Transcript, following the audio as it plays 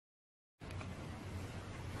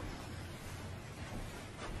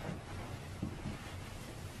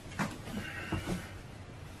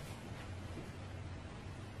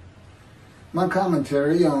My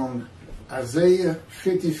commentary on Isaiah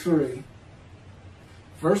 53,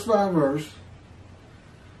 verse by verse,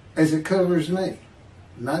 as it covers me.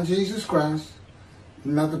 Not Jesus Christ,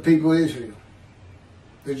 not the people of Israel,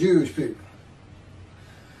 the Jewish people.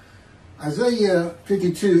 Isaiah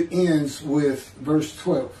 52 ends with verse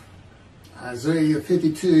 12. Isaiah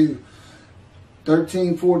 52,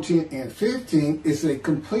 13, 14, and 15 is a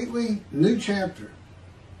completely new chapter.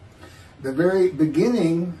 The very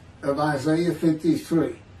beginning of Isaiah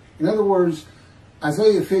 53. In other words,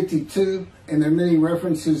 Isaiah 52, and there are many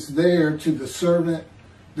references there to the servant,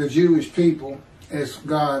 the Jewish people, as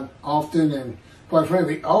God often and quite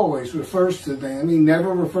frankly always refers to them. He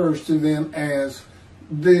never refers to them as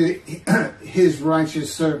his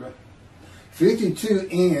righteous servant. 52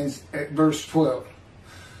 ends at verse 12.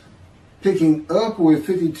 Picking up with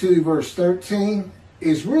 52 verse 13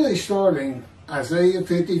 is really starting Isaiah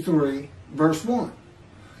 53 verse 1.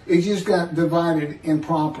 It just got divided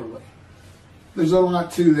improperly. There's a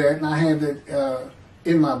lot to that, and I have it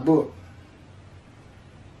in my book.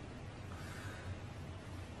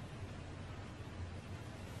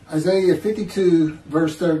 Isaiah 52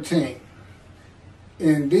 verse 13.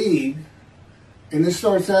 Indeed, and this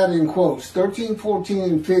starts out in quotes, 13, 14,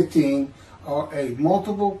 and 15 are a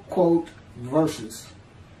multiple quote verses.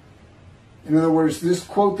 In other words, this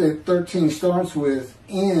quote that 13 starts with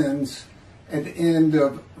ends at the end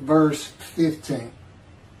of verse 15.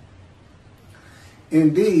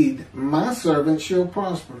 Indeed, my servant shall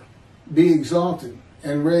prosper, be exalted,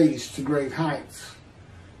 and raised to great heights.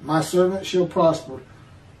 My servant shall prosper,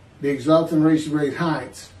 be exalted, and raised to great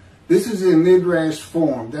heights. This is in midrash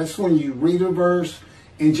form. That's when you read a verse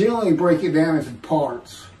and generally break it down into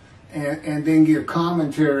parts and then give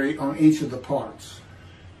commentary on each of the parts.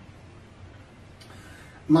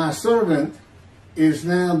 My servant is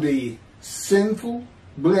now the sinful,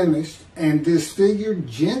 blemished, and disfigured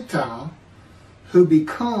Gentile who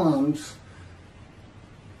becomes,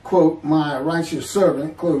 quote, my righteous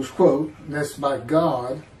servant, close quote. That's by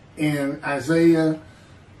God in Isaiah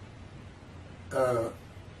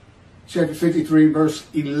chapter 53, verse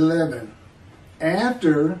 11.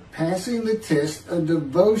 After passing the test of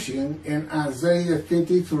devotion in Isaiah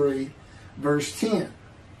 53, verse 10,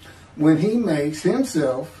 when he makes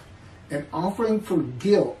himself an offering for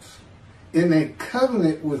guilt in a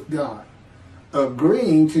covenant with God,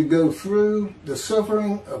 agreeing to go through the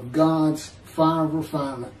suffering of God's fire of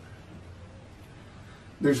refinement.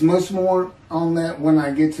 There's much more on that when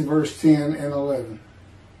I get to verse 10 and 11.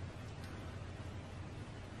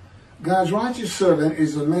 God's righteous servant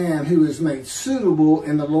is a man who is made suitable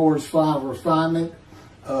in the Lord's fire of refinement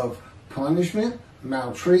of punishment,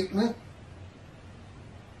 maltreatment,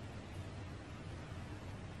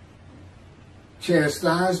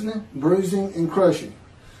 chastisement, bruising, and crushing.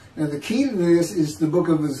 Now the key to this is the book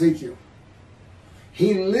of Ezekiel.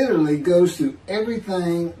 He literally goes through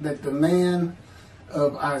everything that the man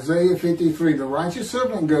of Isaiah 53, the righteous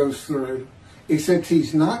servant, goes through, except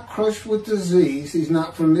he's not crushed with disease, he's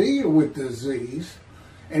not familiar with disease,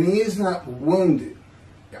 and he is not wounded.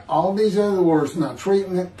 All these other words,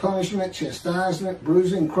 maltreatment, punishment, chastisement,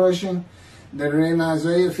 bruising, crushing, that are in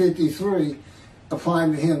Isaiah 53, apply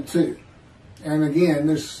to him too. And again,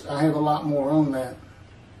 I have a lot more on that.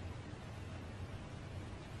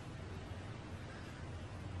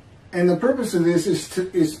 And the purpose of this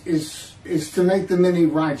is to make the many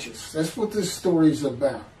righteous. That's what this story is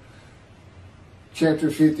about.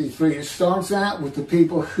 Chapter 53. It starts out with the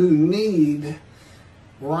people who need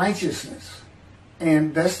righteousness.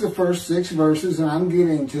 And that's the first 6 verses, and I'm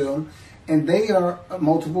getting to them. And they are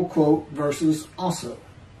multiple quote verses also.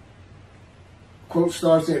 Quote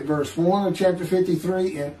starts at verse 1 of chapter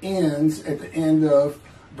 53 and ends at the end of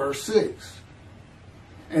verse 6.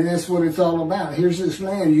 And that's what it's all about. Here's this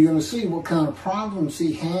man. You're going to see what kind of problems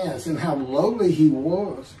he has and how lowly he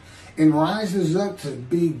was, and rises up to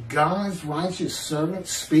be God's righteous servant,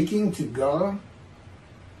 speaking to God.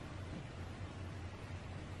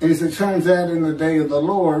 And as it turns out, in the day of the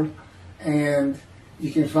Lord, and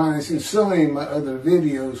you can find this in so many of my other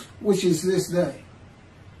videos, which is this day.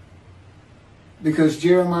 Because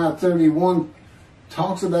Jeremiah 31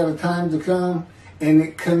 talks about a time to come, and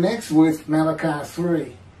it connects with Malachi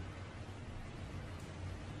 3,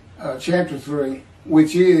 chapter 3,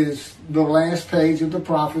 which is the last page of the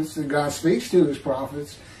prophets that God speaks to his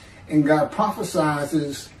prophets, and God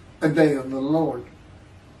prophesies a day of the Lord.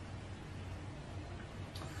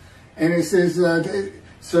 And it says,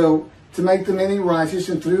 so to make the many righteous,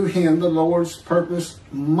 and through him the Lord's purpose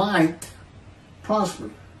might prosper.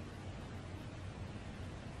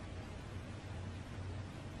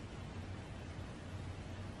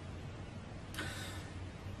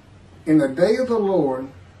 in the day of the Lord,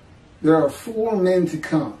 there are 4 men to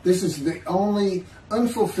come. This is the only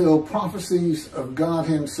unfulfilled prophecies of God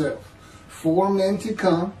himself. 4 men to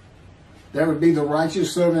come. That would be the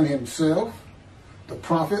righteous servant himself, the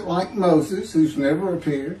prophet like Moses, who's never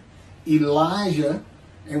appeared, Elijah,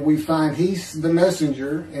 and we find he's the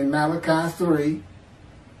messenger in Malachi 3,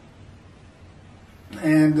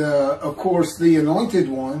 and of course the anointed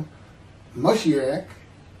one, Moshiach,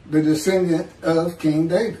 the descendant of King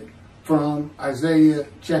David, from Isaiah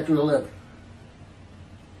chapter 11.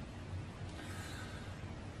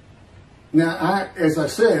 Now, as I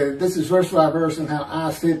said, this is verse by verse and how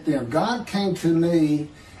I fit them. God came to me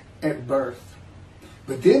at birth,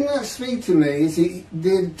 but did not speak to me as he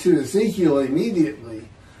did to Ezekiel immediately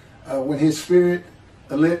when his spirit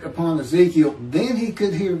lit upon Ezekiel. Then he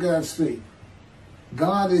could hear God speak.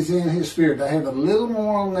 God is in his spirit. I have a little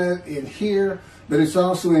more on that in here, but it's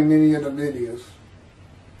also in many other videos.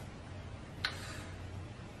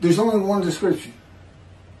 There's only one description.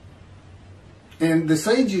 And the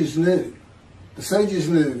sages knew. The sages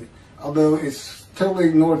knew, although it's totally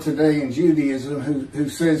ignored today in Judaism, who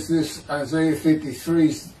says this Isaiah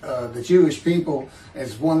 53, the Jewish people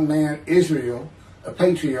as one man, Israel, a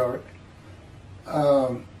patriarch.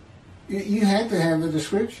 You had to have a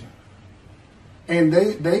description. And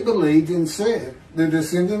they believed and said the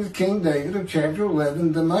descendant of King David of chapter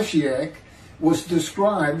 11, the Moshiach, was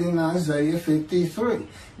described in Isaiah 53.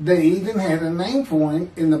 They even had a name for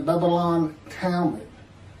him in the Babylon Talmud,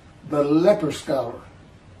 the leper scholar.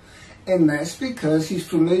 And that's because he's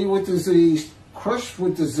familiar with disease, crushed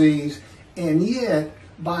with disease, and yet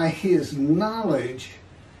by his knowledge,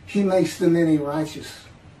 he makes the many righteous.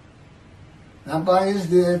 Not by his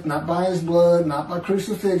death, not by his blood, not by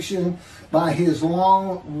crucifixion, by his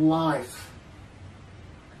long life.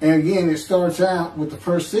 And again, it starts out with the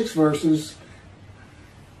first 6 verses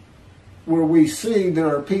where we see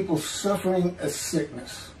there are people suffering a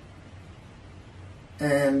sickness.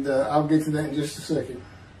 And I'll get to that in just a second.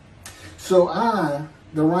 So I,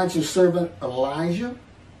 the righteous servant Elijah,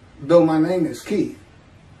 though my name is Keith,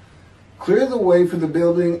 clear the way for the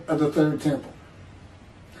building of the 3rd temple.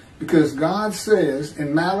 Because God says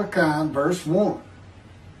in Malachi verse 1,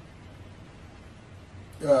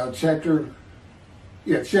 chapter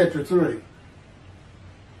 3,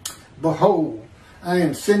 behold, I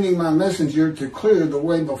am sending my messenger to clear the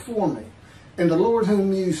way before me, and the Lord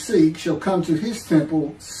whom you seek shall come to his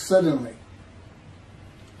temple suddenly.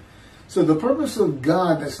 So the purpose of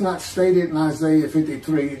God that's not stated in Isaiah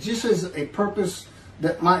 53, it just says a purpose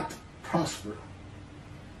that might prosper,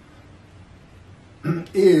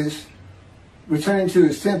 is returning to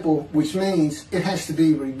his temple, which means it has to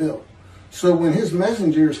be rebuilt. So when his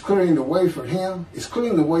messenger is clearing the way for him, it's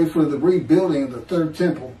clearing the way for the rebuilding of the 3rd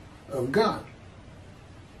temple of God.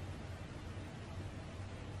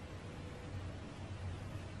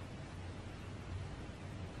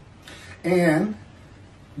 And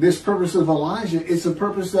this purpose of Elijah is a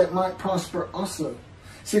purpose that might prosper also.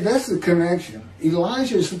 See, that's the connection.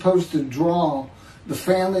 Elijah is supposed to draw the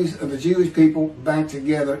families of the Jewish people back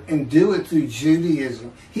together and do it through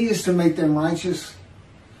Judaism. He is to make them righteous.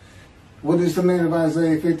 What is the man of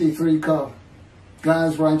Isaiah 53 called?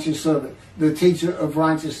 God's righteous servant, the teacher of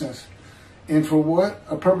righteousness. And for what?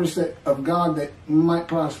 A purpose of God that might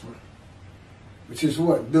prosper. Which is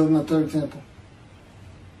what? Building a 3rd temple.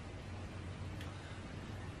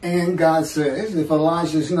 And God says, if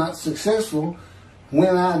Elijah is not successful,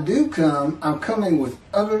 when I do come, I'm coming with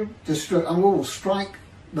utter destruction. I will strike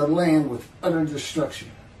the land with utter destruction.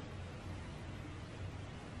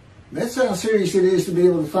 That's how serious it is to be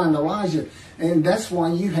able to find Elijah. And that's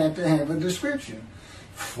why you have to have a description.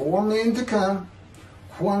 4 men to come,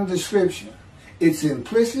 1 description. It's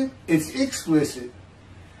implicit, it's explicit,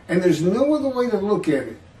 and there's no other way to look at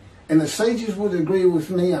it. And the sages would agree with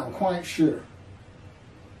me, I'm quite sure,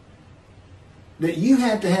 that you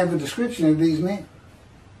have to have a description of these men.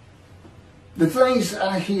 The things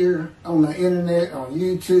I hear on the internet, on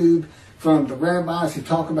YouTube, from the rabbis who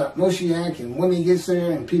talk about Moshiach, and when he gets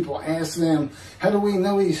there and people ask them, how do we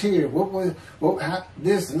know he's here?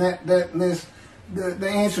 This and that and this. The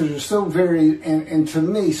answers are so varied and to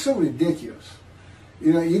me so ridiculous.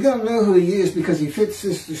 You know, you're going to know who he is because he fits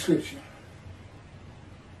this description.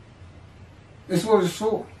 That's what it's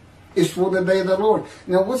for. It's for the day of the Lord.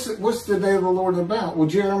 Now, what's the day of the Lord about? Well,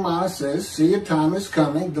 Jeremiah says, see, a time is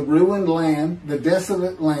coming, the ruined land, the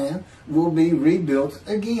desolate land will be rebuilt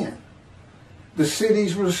again. The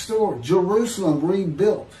cities restored, Jerusalem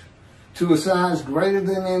rebuilt to a size greater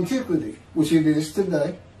than antiquity, which it is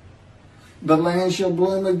today. The land shall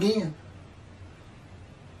bloom again.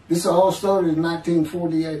 This all started in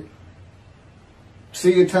 1948.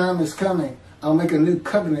 See, a time is coming. I'll make a new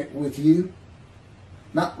covenant with you.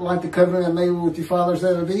 Not like the covenant I made with your fathers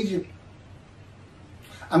out of Egypt.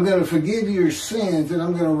 I'm going to forgive your sins and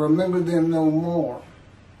I'm going to remember them no more.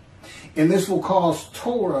 And this will cause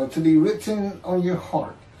Torah to be written on your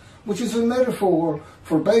heart, which is a metaphor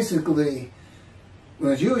for basically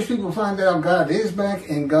when the Jewish people find out God is back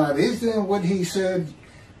and God is doing what he said,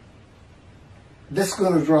 that's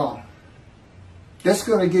going to draw. That's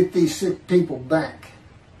going to get these sick people back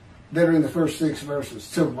that are in the first 6 verses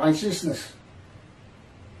to righteousness.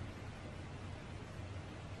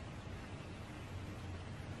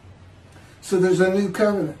 So there's a new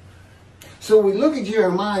covenant. So we look at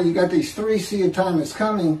Jeremiah, you got these 3, see a time is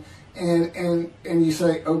coming, and you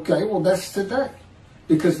say, okay, well that's today.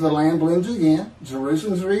 Because the land blooms again,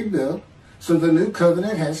 Jerusalem's rebuilt, so the new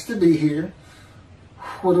covenant has to be here.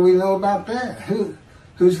 What do we know about that?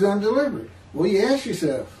 Who's going to deliver it? Well, you ask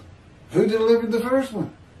yourself, who delivered the first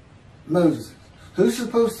one? Moses. Who's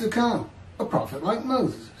supposed to come? A prophet like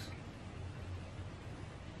Moses.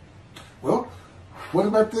 Well, what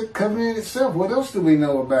about the covenant itself? What else do we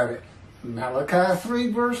know about it? Malachi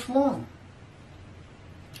 3 verse 1.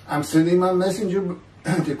 I'm sending my messenger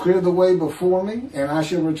to clear the way before me, and I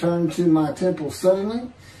shall return to my temple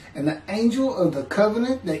suddenly. And the angel of the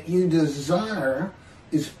covenant that you desire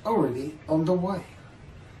is already on the way.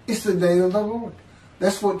 It's the day of the Lord.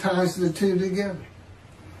 That's what ties the two together.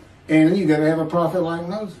 And you got to have a prophet like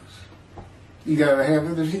Moses. You got to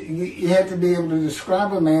have you have to be able to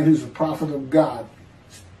describe a man who's a prophet of God.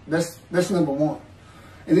 That's number one.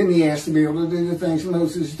 And then he has to be able to do the things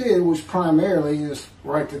Moses did, which primarily is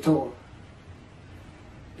write the Torah.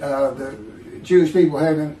 The Jewish people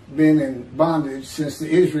haven't been in bondage since the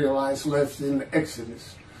Israelites left in the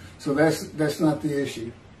Exodus. So that's not the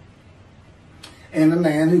issue. And a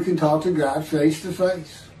man who can talk to God face to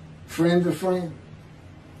face, friend to friend.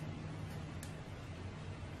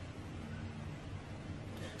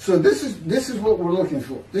 So this is what we're looking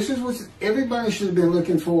for. This is what everybody should have been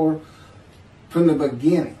looking for from the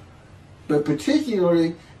beginning. But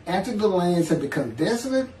particularly after the lands had become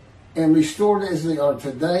desolate and restored as they are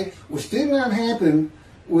today, which did not happen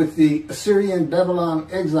with the Assyrian Babylon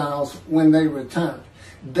exiles when they returned.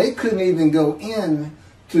 They couldn't even go in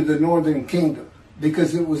to the northern kingdom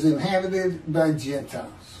because it was inhabited by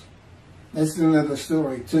Gentiles. That's another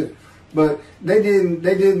story too. But they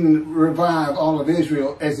didn't revive all of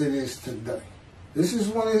Israel as it is today. This is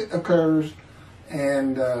when it occurs,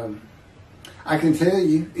 and I can tell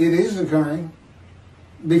you it is occurring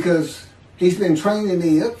because he's been training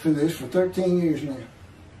me up for this for 13 years now.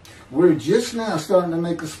 We're just now starting to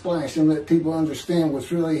make a splash and let people understand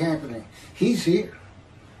what's really happening. He's here.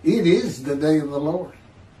 It is the day of the Lord.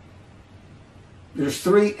 There's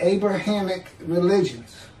 3 Abrahamic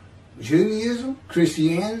religions: Judaism,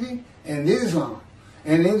 Christianity, and Islam.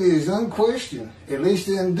 And it is unquestioned, at least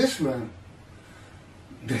in this room,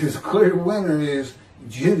 the clear winner is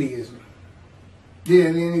Judaism. There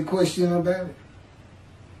ain't any question about it.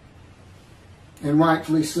 And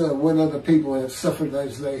rightfully so. What other people have suffered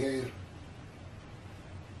as they have.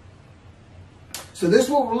 So this is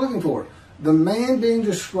what we're looking for. The man being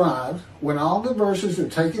described, when all the verses are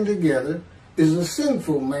taken together, is a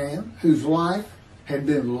sinful man whose life had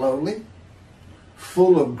been lowly,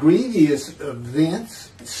 full of grievous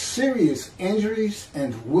events, serious injuries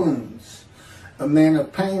and wounds, a man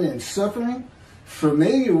of pain and suffering,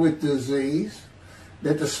 familiar with disease,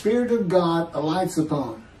 that the Spirit of God alights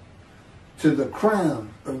upon, to the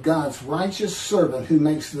crown of God's righteous servant who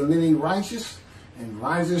makes the many righteous and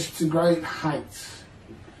rises to great heights.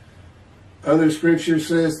 Other scripture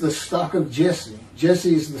says the stock of Jesse.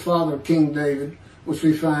 Jesse is the father of King David, which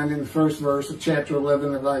we find in the first verse of chapter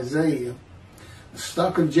 11 of Isaiah. The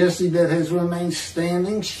stock of Jesse that has remained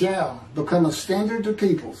standing shall become a standard to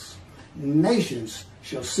peoples. Nations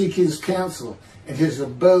shall seek his counsel, and his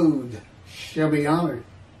abode shall be honored.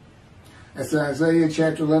 That's Isaiah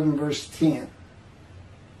chapter 11, verse 10.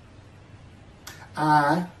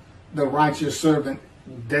 I, the righteous servant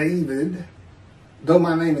David, though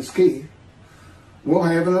my name is Keith, will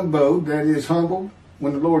have an abode that is humble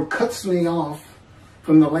when the Lord cuts me off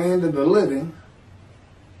from the land of the living.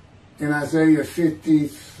 In Isaiah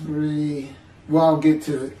 53, well, I'll get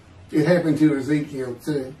to it. It happened to Ezekiel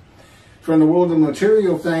too. From the world of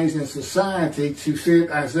material things in society to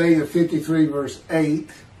fit Isaiah 53 verse 8.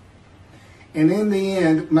 And in the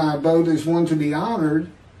end, my abode is one to be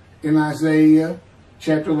honored in Isaiah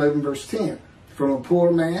chapter 11 verse 10. From a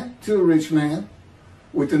poor man to a rich man,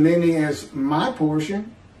 with the many as my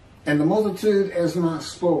portion, and the multitude as my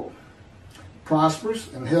spoil.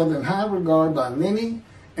 Prosperous and held in high regard by many,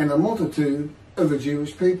 and a multitude of the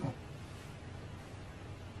Jewish people.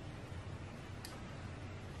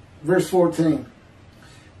 Verse 14,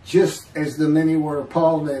 just as the many were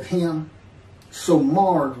appalled at him, so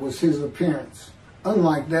marred was his appearance,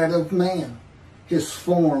 unlike that of man, his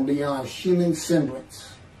form beyond human semblance.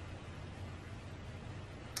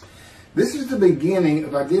 This is the beginning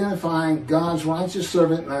of identifying God's righteous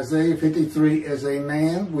servant in Isaiah 53 as a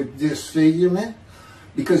man with disfigurement,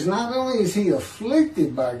 because not only is he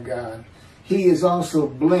afflicted by God, he is also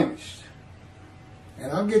blemished.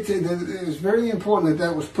 And I'll get to that. It's very important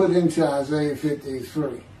that was put into Isaiah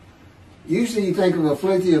 53. Usually you think of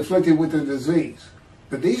afflicted with a disease,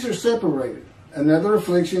 but these are separated. Another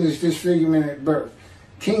affliction is disfigurement at birth.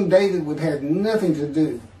 King David would have nothing to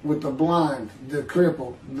do with the blind, the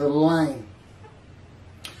crippled, the lame,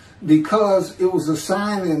 because it was a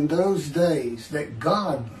sign in those days that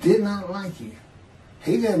God did not like you.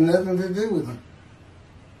 He'd have nothing to do with them.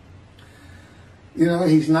 You know,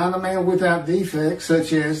 he's not a man without defects,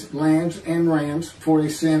 such as lambs and rams for a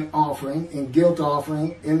sin offering and guilt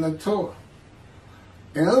offering in the Torah.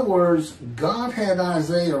 In other words, God had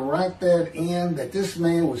Isaiah write that in, that this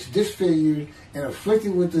man was disfigured and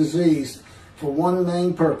afflicted with disease for one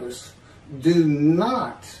main purpose. Do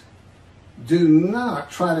not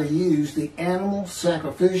try to use the animal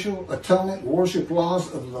sacrificial atonement worship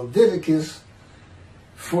laws of Leviticus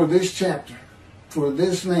for this chapter, for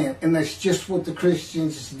this man. And that's just what the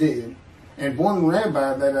Christians did. And one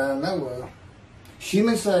rabbi that I know of,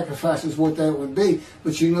 human sacrifice is what that would be.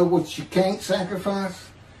 But you know what you can't sacrifice?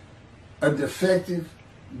 A defective,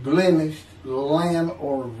 blemished lamb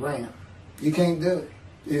or ram. You can't do it.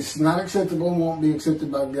 It's not acceptable and won't be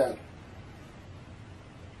accepted by God.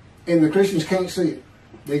 And the Christians can't see it.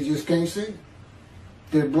 They just can't see it.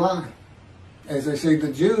 They're blind. As they say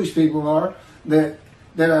the Jewish people are, that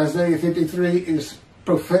Isaiah 53 is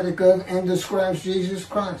prophetic of and describes Jesus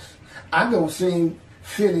Christ. I don't see him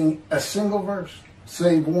fitting a single verse,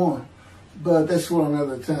 save one. But that's for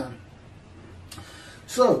another time.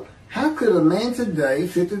 So, how could a man today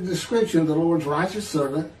fit the description of the Lord's righteous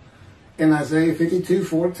servant in Isaiah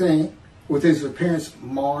 52:14 with his appearance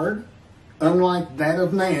marred, unlike that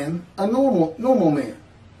of man, a normal man,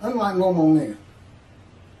 unlike normal men?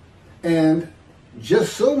 And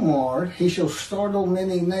just so marred, he shall startle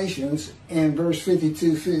many nations in verse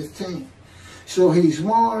 52:15. So he's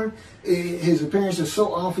marred, his appearance is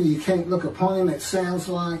so awful you can't look upon him, it sounds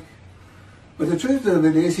like. But the truth of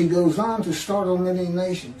it is, he goes on to startle many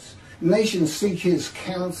nations. Nations seek his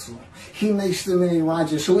counsel. He makes them many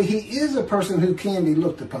righteous. So he is a person who can be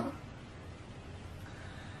looked upon.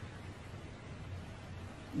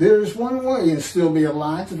 There is one way and still be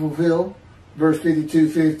alive to fulfill verse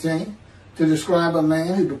 52:15, to describe a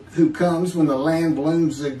man who comes when the land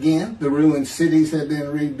blooms again, the ruined cities have been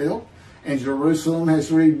rebuilt, and Jerusalem has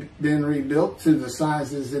been rebuilt to the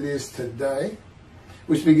size as it is today,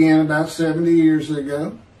 which began about 70 years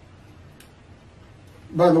ago.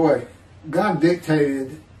 By the way, God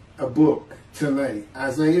dictated a book to me,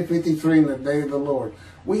 Isaiah 53 in the day of the Lord.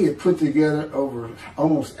 We had put together over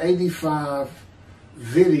almost 85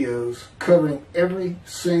 videos covering every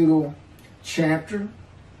single chapter,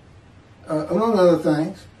 among other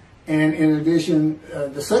things. And in addition,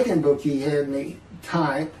 the second book he had me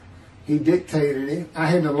type, he dictated it. I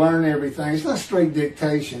had to learn everything. It's not straight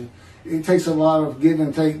dictation. It takes a lot of give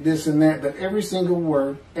and take, this and that, but every single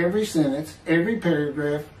word, every sentence, every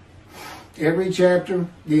paragraph, every chapter,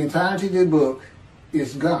 the entirety of the book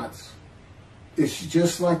is God's. It's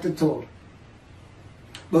just like the Torah.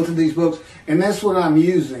 Both of these books, and that's what I'm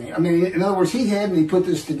using. I mean, in other words, he had me put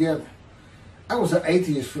this together. I was an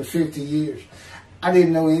atheist for 50 years. I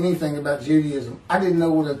didn't know anything about Judaism. I didn't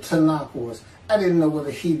know what a Tanakh was. I didn't know what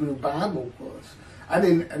a Hebrew Bible was. I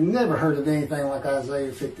never heard of anything like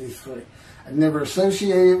Isaiah 53. I never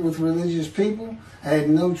associated with religious people. I had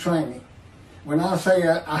no training. When I say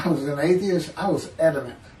I was an atheist, I was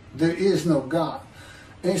adamant. There is no God.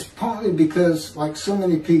 And it's partly because, like so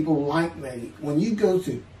many people like me, when you go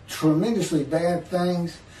through tremendously bad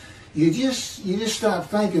things, you just stop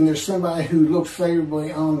thinking there's somebody who looks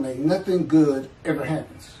favorably on me. Nothing good ever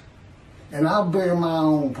happens. And I'll bear my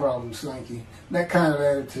own problems, thank you. That kind of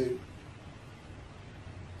attitude.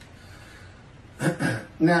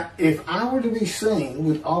 Now, if I were to be seen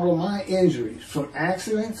with all of my injuries from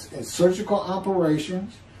accidents and surgical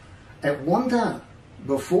operations at one time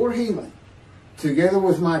before healing, together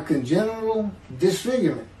with my congenital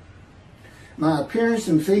disfigurement, my appearance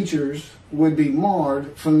and features would be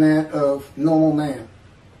marred from that of normal man.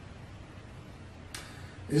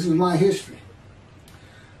 This is my history.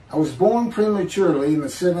 I was born prematurely in the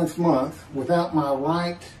 7th month without my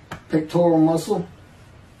right pectoral muscle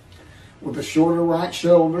with a shorter right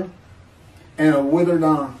shoulder and a withered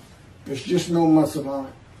arm. There's just no muscle on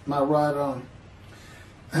it, my right arm.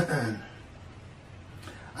 I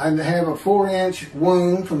have a 4-inch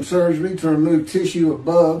wound from surgery to remove tissue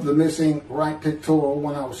above the missing right pectoral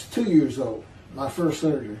when I was 2 years old, my first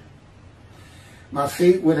surgery. My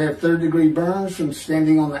feet would have 3rd-degree burns from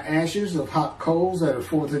standing on the ashes of hot coals at a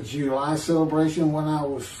 4th of July celebration when I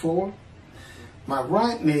was 4. My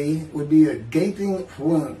right knee would be a gaping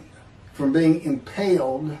wound from being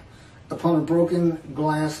impaled upon a broken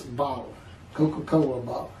glass bottle, Coca-Cola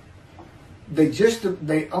bottle.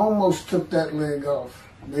 They almost took that leg off.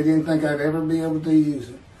 They didn't think I'd ever be able to use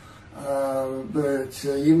it. But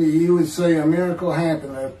you would say a miracle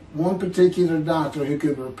happened. One particular doctor who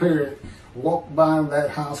could repair it walked by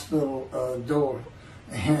that hospital door,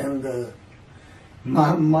 and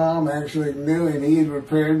my mom actually knew him. He had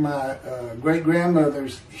repaired my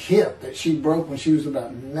great-grandmother's hip that she broke when she was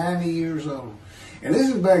about 90 years old. And this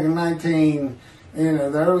is back in the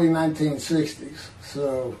early 1960s.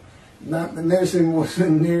 So the medicine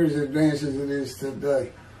wasn't near as advanced as it is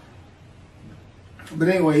today. But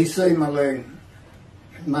anyway, he saved my leg.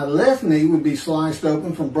 My left knee would be sliced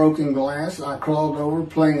open from broken glass. I crawled over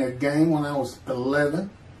playing a game when I was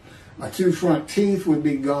 11. My 2 front teeth would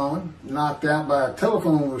be gone, knocked out by a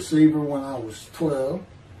telephone receiver when I was 12.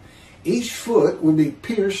 Each foot would be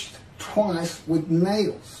pierced twice with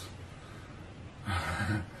nails.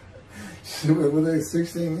 Were they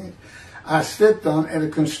 16 inches? I stepped on at a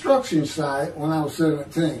construction site when I was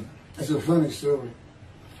 17. That's a funny story.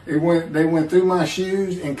 They went through my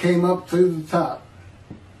shoes and came up through the top.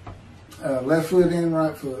 Left foot in,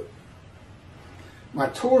 right foot. My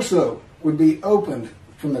torso would be opened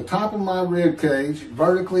from the top of my rib cage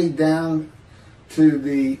vertically down to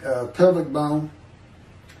the pelvic bone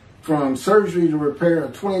from surgery to repair a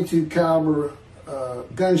 .22 caliber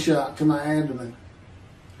gunshot to my abdomen.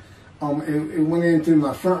 It went in through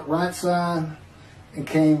my front right side and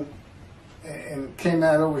came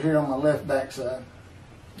out over here on my left back side.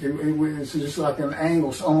 It was just like an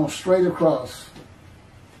angle, almost straight across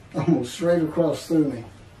through me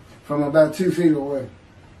from about 2 feet away.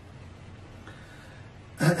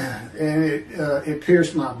 And it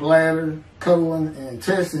pierced my bladder, colon, and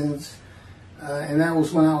intestines, and that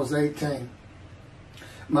was when I was 18.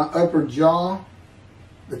 My upper jaw,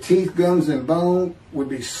 the teeth, gums, and bone would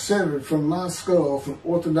be severed from my skull from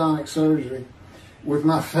orthodontic surgery, with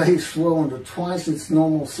my face swollen to twice its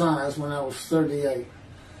normal size when I was 38.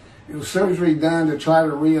 It was surgery done to try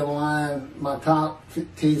to realign my top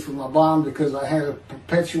teeth with my bottom because I had a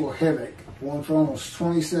perpetual headache, one for almost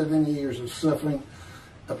 27 years of suffering.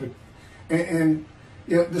 And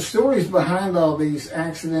the stories behind all these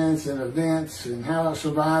accidents and events and how I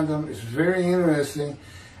survived them is very interesting,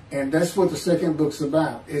 and that's what the second book's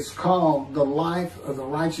about. It's called The Life of the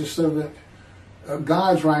Righteous Servant,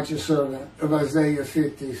 God's Righteous Servant of Isaiah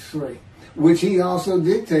 53. Which he also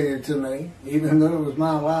dictated to me, even though it was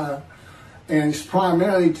my life. And it's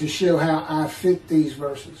primarily to show how I fit these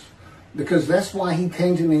verses. Because that's why he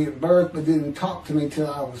came to me at birth but didn't talk to me till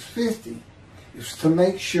I was 50. It's to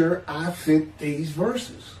make sure I fit these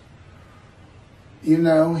verses. You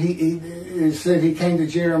know, he said he came to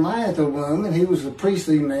Jeremiah at the womb, and he was a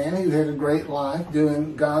priestly man who had a great life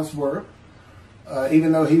doing God's work,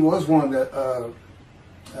 even though he was one of the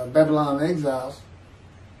Babylon exiles.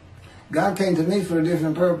 God came to me for a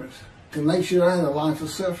different purpose, to make sure I had a life of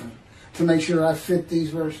suffering, to make sure I fit these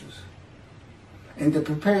verses, and to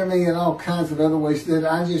prepare me in all kinds of other ways that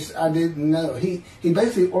I didn't know. He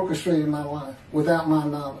basically orchestrated my life without my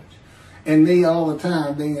knowledge, and me all the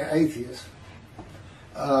time being an atheist.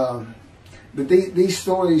 But these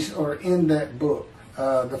stories are in that book.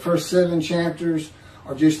 The first 7 chapters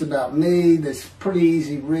are just about me. That's pretty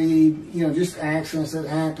easy read, just accidents that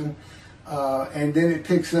happen. And then it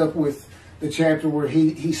picks up with the chapter where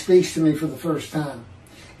he speaks to me for the first time.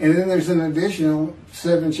 And then there's an additional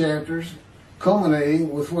 7 chapters culminating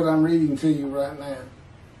with what I'm reading to you right now.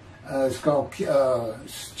 It's called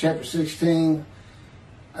chapter 16,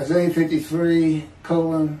 Isaiah 53,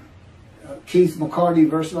 Keith McCarty,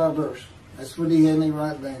 verse by verse. That's what he had me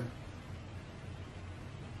write down.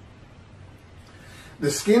 The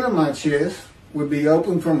skin of my chest would be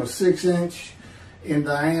opened from a 6-inch in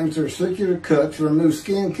diameter circular cut to remove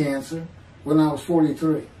skin cancer when I was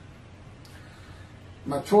 43.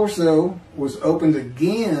 My torso was opened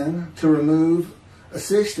again to remove a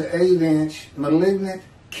 6 to 8 inch malignant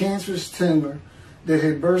cancerous tumor that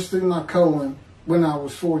had burst through my colon when I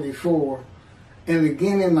was 44, and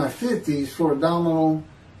again in my 50s for abdominal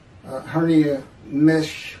hernia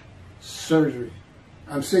mesh surgery.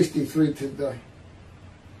 I'm 63 today.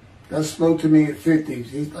 God spoke to me at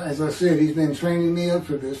 50. As I said, he's been training me up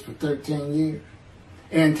for this for 13 years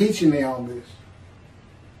and teaching me all this.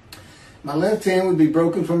 My left hand would be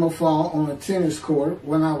broken from a fall on a tennis court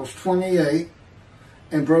when I was 28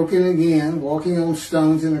 and broken again walking on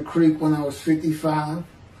stones in a creek when I was 55.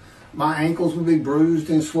 My ankles would be bruised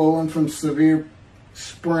and swollen from severe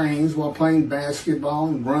sprains while playing basketball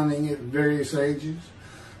and running at various ages.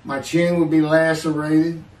 My chin would be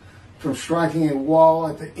lacerated from striking a wall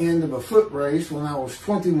at the end of a foot race when I was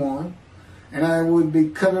 21, and I would be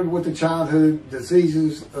covered with the childhood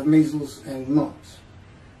diseases of measles and mumps.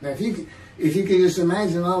 Now, if you could just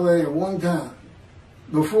imagine all that at one time,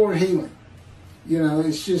 before healing, you know,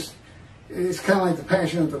 it's kind of like the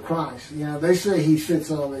Passion of the Christ. You know, they say he fits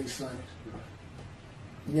all these things.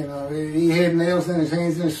 You know, he had nails in his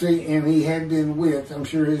hands and his feet, and he had been whipped. I'm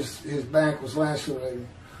sure his back was lacerated.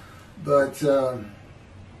 But in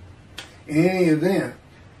any event,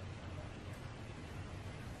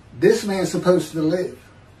 this man's supposed to live.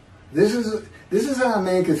 This is how a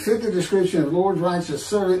man could fit the description of Lord's righteous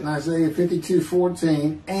servant in Isaiah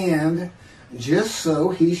 52:14, and just so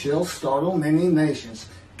he shall startle many nations.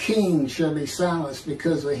 Kings shall be silenced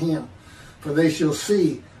because of him, for they shall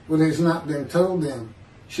see what has not been told them,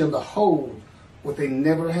 shall behold what they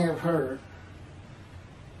never have heard.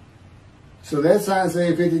 So that's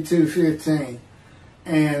Isaiah 52:15.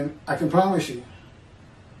 And I can promise you,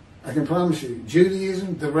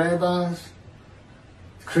 Judaism, the rabbis,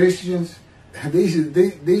 Christians,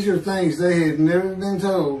 these are things they had never been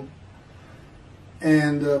told,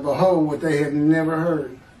 and behold what they had never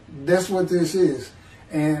heard. That's what this is.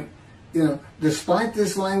 And, you know, despite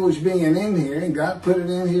this language being in here, and God put it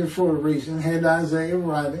in here for a reason, had Isaiah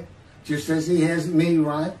write it, just as he has me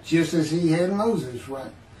write, just as he had Moses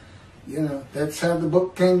write. You know, that's how the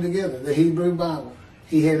book came together, the Hebrew Bible.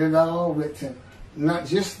 He had it all written, not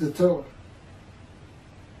just the Torah.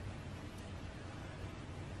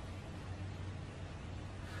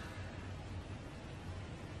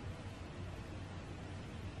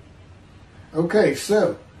 Okay,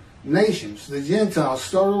 so, nations, the Gentiles,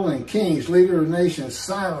 startled, and kings, leader of nations,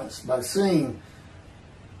 silenced by seeing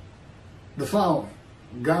the following.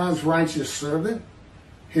 God's righteous servant,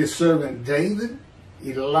 his servant David,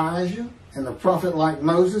 Elijah, and the prophet like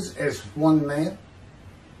Moses as one man,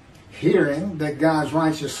 hearing that God's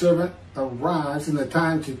righteous servant arrives in the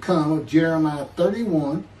time to come of Jeremiah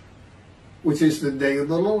 31, which is the day of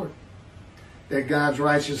the Lord. That God's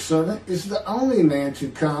righteous servant is the only man to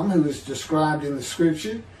come who is described in the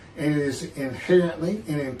scripture, and is inherently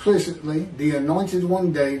and implicitly the anointed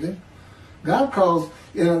one, David. God calls,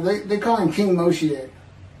 you know, they call him King Moshiach.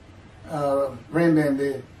 Rambam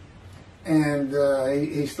did. And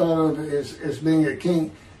he's thought of as being a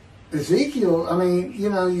king. Ezekiel, I mean,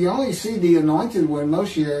 you know, you only see the anointed one,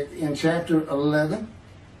 Moshiach, in chapter 11.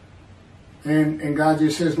 And God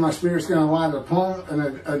just says, my spirit's going to light upon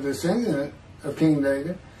a descendant of King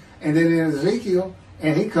David. And then in Ezekiel,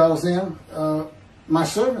 and he calls him my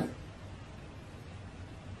servant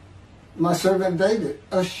David,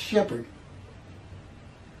 a shepherd.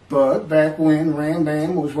 But back when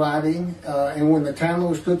Rambam was writing, and when the Talmud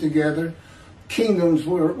was put together, kingdoms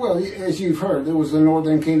were, well, as you've heard, there was a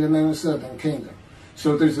northern kingdom and a southern kingdom.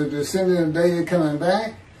 So if there's a descendant of David coming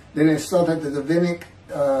back, then it's thought that the Davidic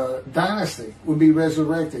dynasty would be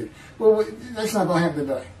resurrected. Well, that's not going to happen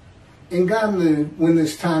today. And God knew when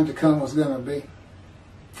this time to come was going to be,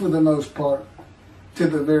 for the most part, to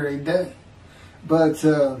the very day. But,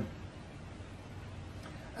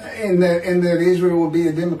 and that Israel will be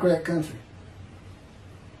a democrat country.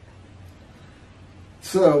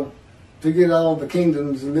 So, forget all the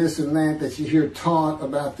kingdoms and this and that you hear taught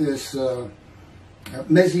about this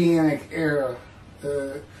Messianic era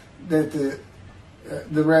that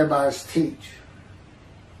the rabbis teach.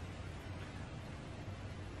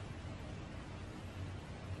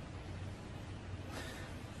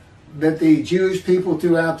 That the Jewish people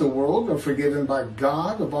throughout the world are forgiven by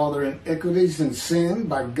God of all their iniquities and sin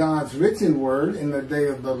by God's written word in the day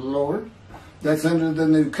of the Lord. That's under the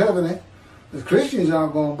new covenant. The Christians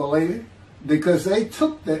aren't going to believe it because they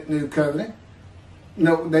took that new covenant.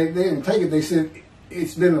 No, they didn't take it. They said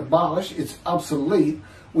it's been abolished. It's obsolete.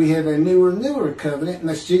 We have a newer covenant, and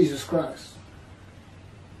that's Jesus Christ.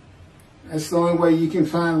 That's the only way you can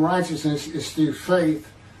find righteousness is through faith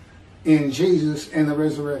in Jesus and the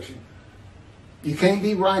resurrection. You can't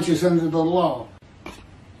be righteous under the law.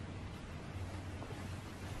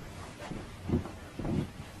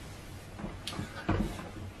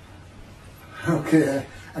 Okay,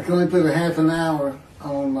 I can only put a half an hour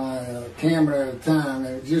on my camera at a time,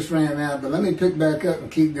 and it just ran out. But let me pick back up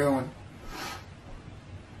and keep going.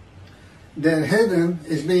 That heaven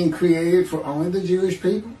is being created for only the Jewish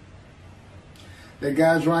people. That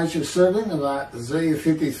God's righteous servant, like Isaiah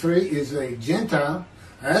 53, is a Gentile.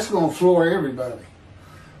 That's going to floor everybody.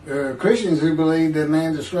 Christians who believe that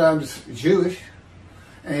man describes Jewish,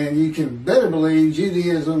 and you can better believe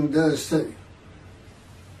Judaism does too.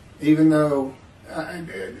 Even though,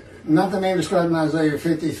 not the man described in Isaiah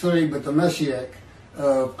 53, but the Moshiach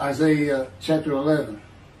of Isaiah chapter 11.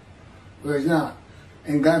 Well, he's not.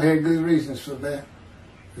 And God had good reasons for that.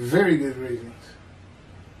 Very good reasons.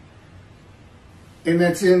 And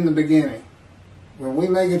that's in the beginning. When we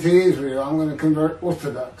make it to Israel, I'm going to convert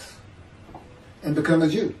Orthodox and become a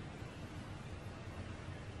Jew.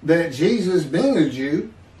 That Jesus, being a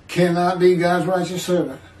Jew, cannot be God's righteous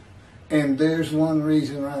servant. And there's one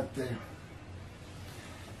reason right there.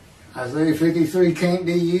 Isaiah 53 can't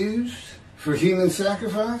be used for human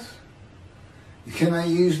sacrifice. You cannot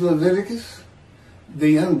use Leviticus.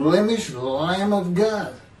 The unblemished Lamb of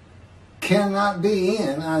God cannot be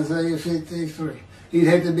in Isaiah 53. He'd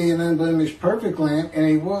have to be an unblemished perfect lamb, and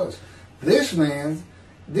he was. This man's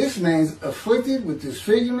afflicted with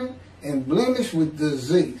disfigurement and blemished with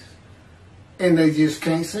disease. And they just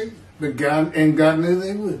can't see it. But God knew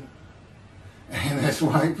they would. And that's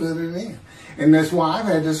why he put it in. And that's why I've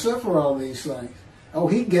had to suffer all these things. Oh,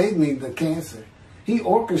 he gave me the cancer. He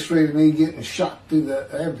orchestrated me getting shot through the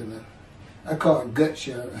abdomen. I call it gut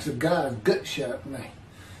shot. I said, God gut shot me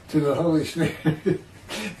to the Holy Spirit.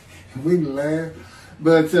 We laugh.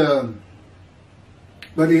 But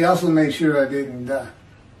he also made sure I didn't die.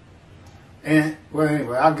 And, well,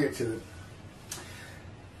 anyway, I'll get to it.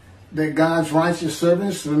 That God's righteous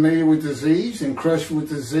servant is familiar with disease and crushed with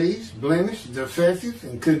disease, blemished, defective,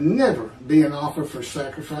 and could never be an offer for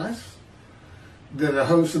sacrifice. That a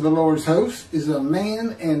host of the Lord's host is a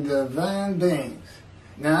man and divine beings.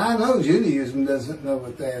 Now, I know Judaism doesn't know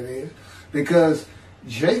what that is, because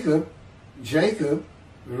Jacob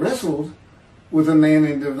wrestled with a man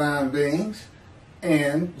and divine beings,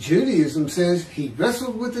 and Judaism says he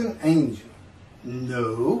wrestled with an angel.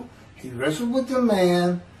 No, he wrestled with a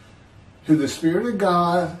man who the Spirit of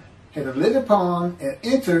God had lit upon and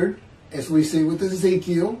entered, as we see with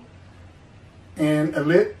Ezekiel, and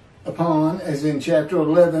lit upon, as in chapter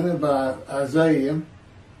 11 of Isaiah,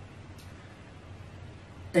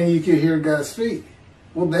 and you could hear God speak.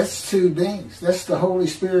 Well, that's two beings. That's the Holy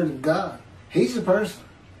Spirit of God. He's a person.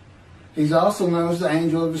 He's also known as the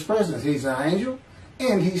angel of his presence. He's an angel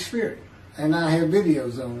and he's spirit. And I have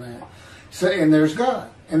videos on that. So, and there's God.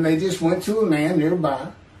 And they just went to a man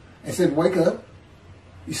nearby and said, wake up.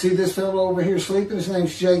 You see this fellow over here sleeping? His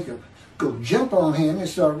name's Jacob. Go jump on him and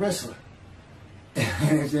start wrestling.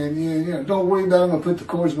 And he said, don't worry about it. I'm going to put the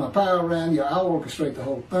cords of my power around you. I'll orchestrate the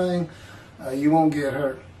whole thing. You won't get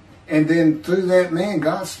hurt. And then through that man,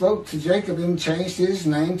 God spoke to Jacob and changed his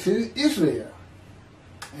name to Israel.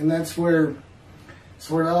 And that's where it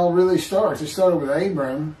all really starts. It started with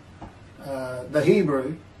Abram, the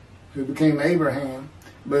Hebrew, who became Abraham,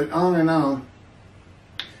 but on and on.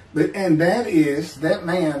 And that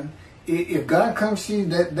man, if God comes to you,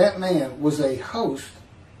 that man was a host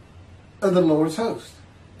of the Lord's host.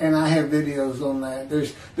 And I have videos on that.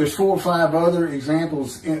 There's 4 or 5 other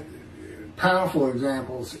examples, powerful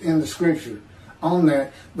examples in the scripture on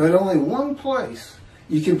that, but only one place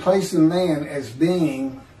you can place a man as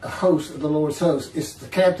being a host of the Lord's host. It's the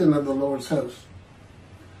captain of the Lord's host.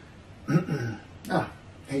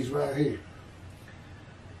 He's right here.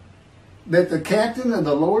 That the captain of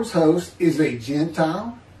the Lord's host is a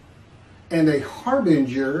Gentile and a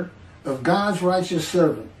harbinger of God's righteous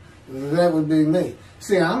servant. That would be me.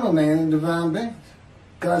 See, I'm a man in divine beings.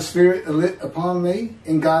 God's Spirit lit upon me,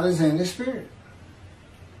 and God is in His Spirit.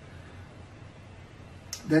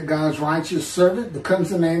 That God's righteous servant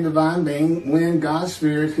becomes a man divine being when God's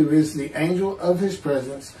Spirit, who is the angel of His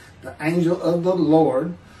presence, the angel of the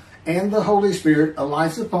Lord, and the Holy Spirit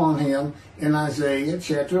alights upon him in Isaiah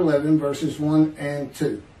chapter 11, verses 1 and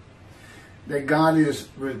 2. That God is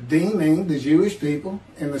redeeming the Jewish people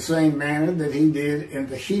in the same manner that He did in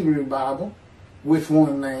the Hebrew Bible with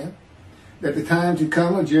one man. That the time to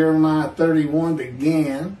come of Jeremiah 31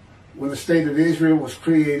 began when the state of Israel was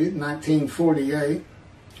created in 1948.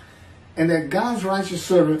 And that God's righteous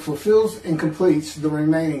servant fulfills and completes the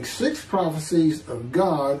remaining 6 prophecies of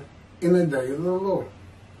God in the day of the Lord.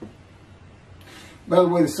 By the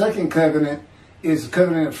way, the second covenant is the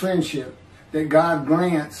covenant of friendship that God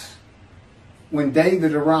grants when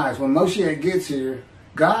David arrives. When Moshiach gets here,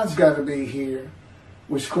 God's got to be here,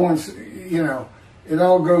 which, it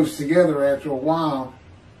all goes together after a while.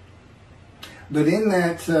 But in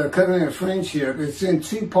that covenant of friendship, it's in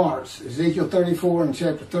two parts. Ezekiel 34 and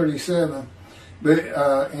chapter 37. But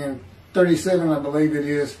in 37, I believe it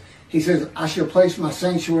is, he says, I shall place my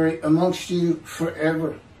sanctuary amongst you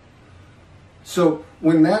forever. So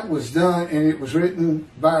when that was done, and it was written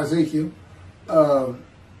by Ezekiel, God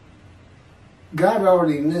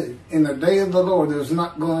already knew in the day of the Lord there was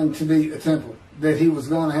not going to be a temple, that he was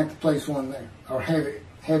going to have to place one there, or have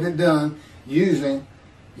it done using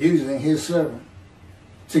his servant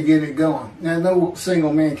to get it going. Now, no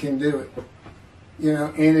single man can do it. You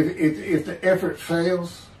know, and if the effort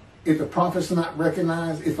fails, if the prophet's not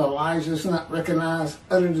recognized, if Elijah's not recognized,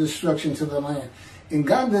 utter destruction to the land. And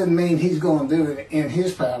God doesn't mean he's going to do it in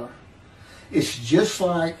his power. It's just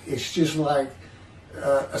like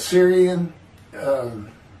Assyrian.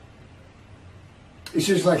 It's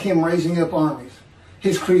just like him raising up armies.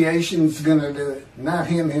 His creation's going to do it, not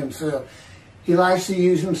him himself. He likes to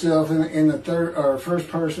use himself in the third or first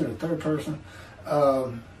person or third person.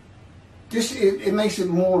 It makes it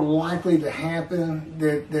more likely to happen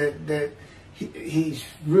that he's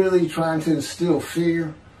really trying to instill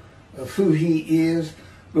fear of who he is.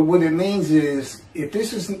 But what it means is, if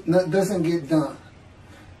this doesn't get done,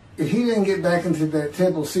 if he didn't get back into that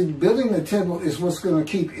temple, see, building the temple is what's going to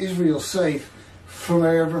keep Israel safe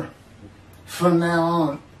forever from now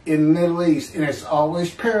on in the Middle East. And it's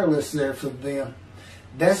always perilous there for them.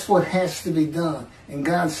 That's what has to be done. And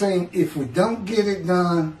God's saying, if we don't get it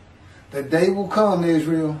done, the day will come,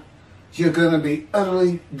 Israel, you're going to be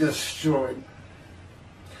utterly destroyed.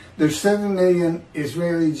 There's 7 million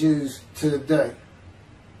Israeli Jews today.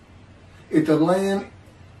 If the land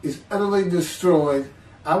is utterly destroyed,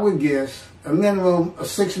 I would guess a minimum of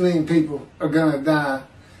 6 million people are going to die.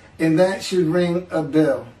 And that should ring a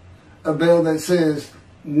bell that says,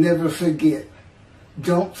 never forget.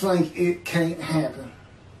 Don't think it can't happen.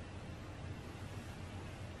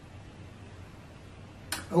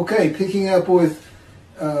 Okay, picking up with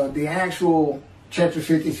the actual chapter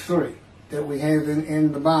 53 that we have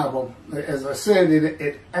in the Bible. As I said,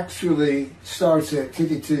 it actually starts at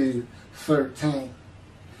 52:13.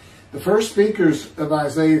 The first speakers of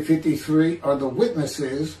Isaiah 53 are the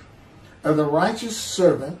witnesses of the righteous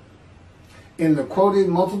servant in the quoted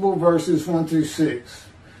multiple verses 1 through 6.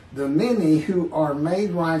 The many who are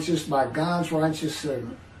made righteous by God's righteous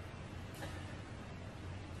servant.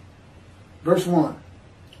 Verse 1.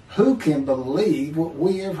 Who can believe what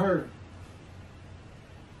we have heard?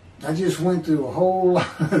 I just went through a whole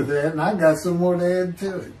lot of that, and I got some more to add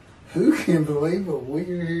to it. Who can believe what we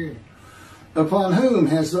are hearing? Upon whom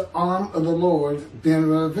has the arm of the Lord been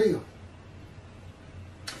revealed?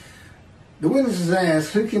 The witnesses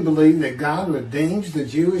ask, who can believe that God redeems the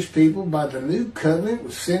Jewish people by the new covenant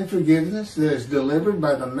with sin forgiveness that is delivered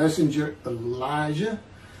by the messenger Elijah,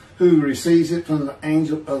 who receives it from the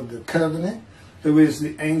angel of the covenant, who is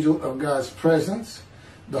the angel of God's presence,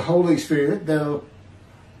 the Holy Spirit that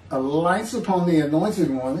alights upon the anointed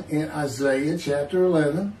one in Isaiah chapter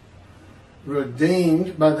 11,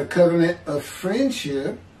 redeemed by the covenant of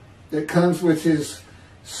friendship that comes with his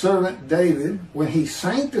servant David when he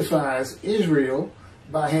sanctifies Israel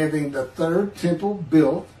by having the third temple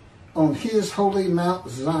built on his holy Mount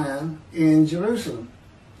Zion in Jerusalem.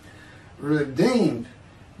 Redeemed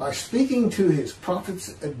by speaking to his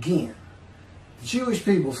prophets again. The Jewish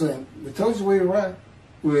people saying, we told you we were right.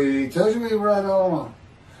 We told you we were right all along.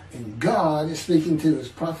 And God is speaking to his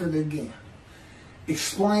prophet again.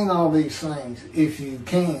 Explain all these things if you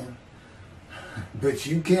can. But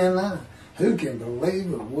you cannot. Who can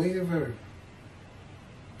believe what we have heard?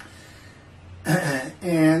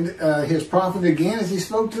 And his prophet again as he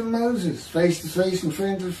spoke to Moses, face to face and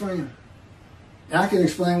friend to friend. I can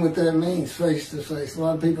explain what that means, face to face. A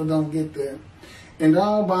lot of people don't get that. And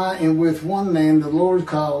all by and with one name the Lord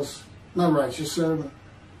calls my righteous servant.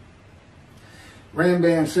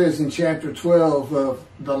 Rambam says in chapter 12 of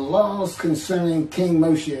the laws concerning King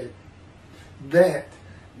Moshiach that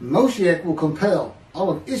Moshiach will compel all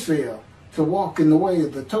of Israel to walk in the way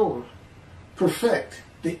of the Torah, perfect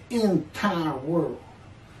the entire world,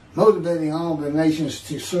 motivating all the nations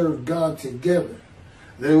to serve God together.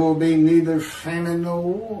 There will be neither famine nor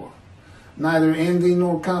war, neither envy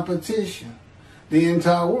nor competition. The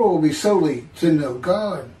entire world will be solely to know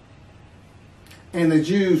God. And the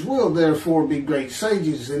Jews will therefore be great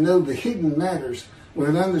sages and know the hidden matters with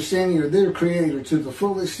an understanding of their Creator to the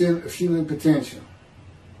full extent of human potential.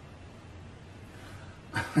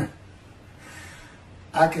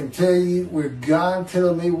 I can tell you, with God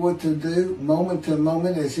telling me what to do moment to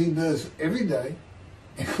moment as he does every day,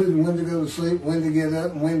 including when to go to sleep, when to get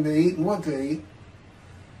up, and when to eat, and what to eat,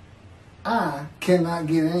 I cannot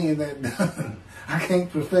get any of that done. I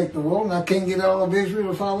can't perfect the world, and I can't get all of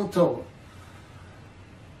Israel to follow Torah.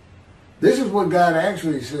 This is what God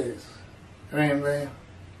actually says. Amen.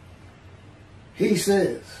 He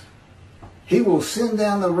says, He will send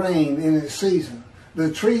down the rain in its season.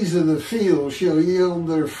 The trees of the field shall yield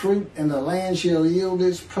their fruit, and the land shall yield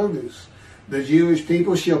its produce. The Jewish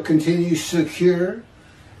people shall continue secure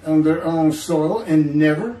on their own soil and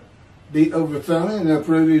never be overthrown and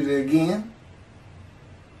uprooted again.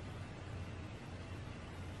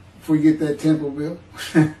 If we get that temple built.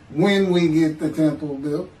 When we get the temple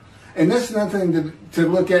built. And that's nothing to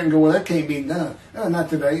look at and go, well, that can't be done. No, not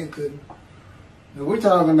today, it couldn't. But we're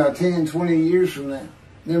talking about 10, 20 years from now.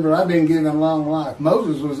 Remember, I've been given a long life.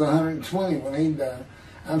 Moses was 120 when he died.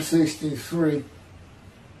 I'm 63.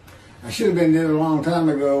 I should have been dead a long time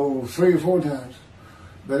ago, 3 or 4 times.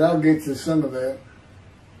 But I'll get to some of that.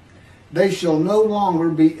 They shall no longer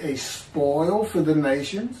be a spoil for the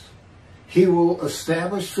nations. He will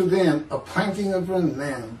establish for them a planting of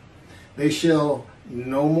renown. They shall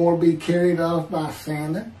no more be carried off by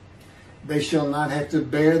famine. They shall not have to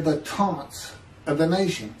bear the taunts of the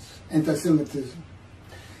nations. Anti-Semitism.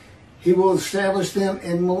 He will establish them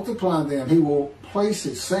and multiply them. He will place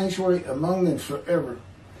His sanctuary among them forever.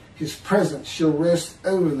 His presence shall rest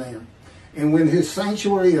over them. And when His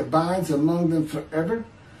sanctuary abides among them forever,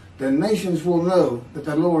 the nations will know that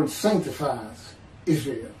the Lord sanctifies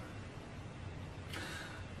Israel.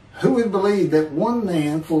 Who would believe that one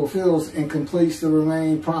man fulfills and completes the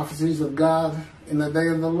remaining prophecies of God in the day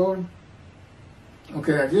of the Lord?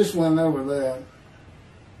 Okay, I just went over that.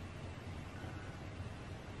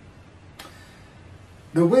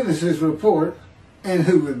 The witnesses report, and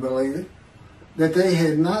who would believe it, that they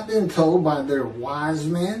had not been told by their wise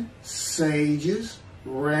men, sages,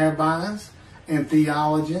 rabbis, and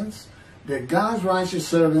theologians that God's righteous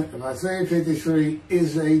servant of Isaiah 53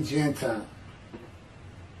 is a Gentile.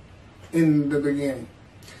 In the beginning.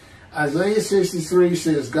 Isaiah 63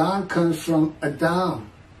 says God comes from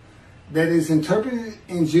Adam. That is interpreted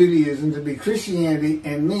in Judaism to be Christianity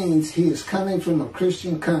and means He is coming from a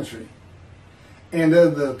Christian country. And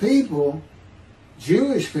of the people,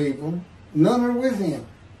 Jewish people, none are with Him.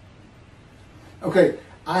 Okay,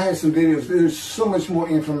 I have some videos. There's so much more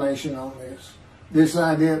information on this. This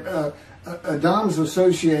idea, Adam's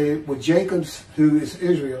associated with Jacob's, who is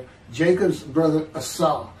Israel, Jacob's brother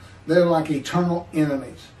Esau. They're like eternal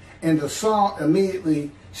enemies. And Esau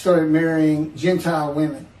immediately started marrying Gentile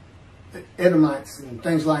women, Edomites and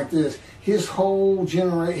things like this. His whole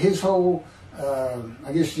generations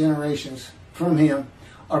from him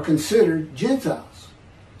are considered Gentiles.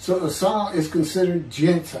 So Esau is considered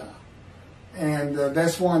Gentile. And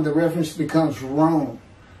that's why the reference becomes Rome,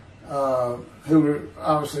 who were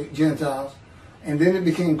obviously Gentiles. And then it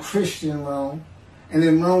became Christian Rome. And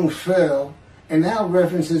then Rome fell. And now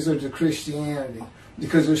references are to Christianity.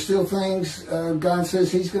 Because there's still things God says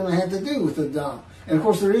He's going to have to do with Adam. And of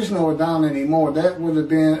course there is no Adam anymore. That would have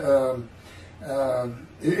been,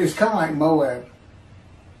 it's kind of like Moab.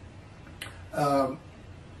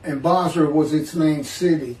 And Basra was its main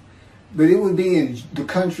city. But it would be in the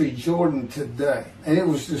country Jordan today. And it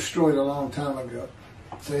was destroyed a long time ago.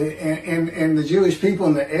 So, and the Jewish people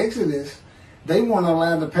in the Exodus, they weren't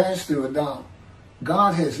allowed to pass through Adam.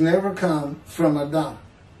 God has never come from Adam.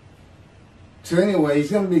 So anyway,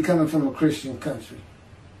 He's going to be coming from a Christian country.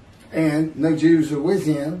 And no Jews are with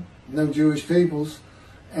Him, no Jewish peoples.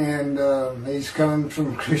 And He's coming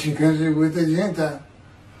from a Christian country with a Gentile.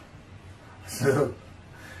 So,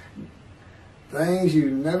 things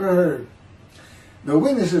you never heard. The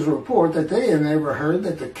witnesses report that they have never heard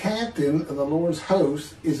that the captain of the Lord's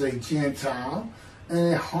host is a Gentile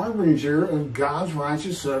and a harbinger of God's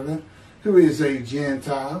righteous servant who is a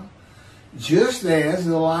Gentile, just as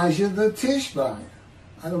Elijah the Tishbite.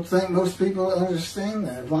 I don't think most people understand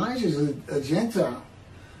that. Elijah is a Gentile.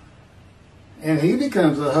 And he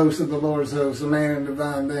becomes the host of the Lord's host, a man in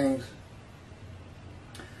divine beings.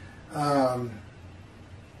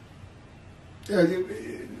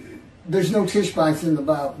 There's no Tishbites in the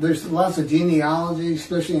Bible. There's lots of genealogy,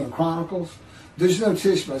 especially in Chronicles. There's no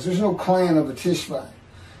Tishbites. There's no clan of a Tishbite.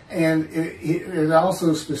 And it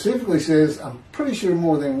also specifically says, I'm pretty sure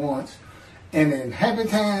more than once, an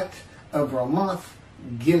inhabitant of Ramoth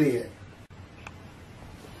Gilead.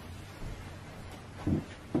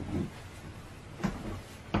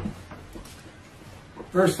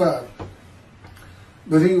 Verse 5.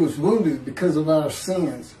 But He was wounded because of our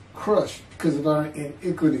sins, crushed because of our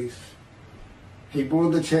iniquities. He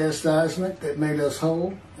bore the chastisement that made us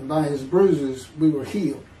whole, and by His bruises we were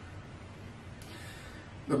healed.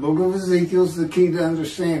 The book of Ezekiel is the key to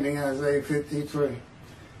understanding Isaiah 53.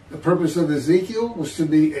 The purpose of Ezekiel was to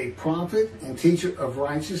be a prophet and teacher of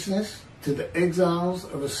righteousness to the exiles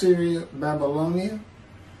of Assyria, Babylonia,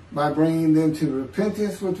 by bringing them to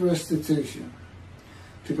repentance with restitution.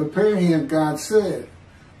 To prepare him, God said,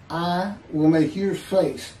 I will make your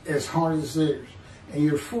face as hard as theirs, and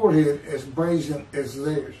your forehead as brazen as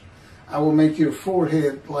theirs. I will make your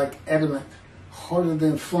forehead like adamant, harder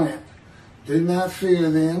than flint. Do not fear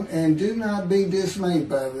them, and do not be dismayed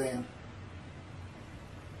by them.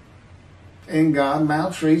 And God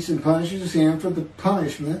maltreats and punishes him for the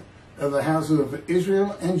punishment of the house of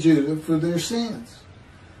Israel and Judah for their sins.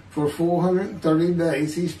 For 430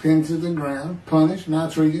 days he's pinned to the ground, punished,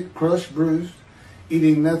 maltreated, crushed, bruised,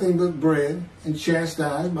 eating nothing but bread, and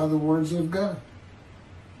chastised by the words of God.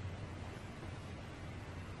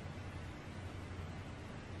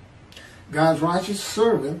 God's righteous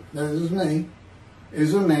servant, that is me,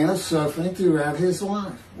 is a man of suffering throughout his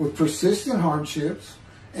life, with persistent hardships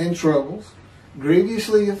and troubles,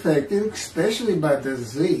 grievously affected, especially by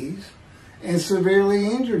disease, and severely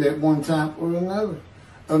injured at one time or another.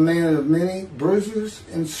 A man of many bruises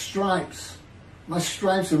and stripes. My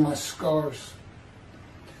stripes are my scars.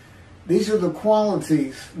 These are the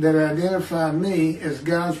qualities that identify me as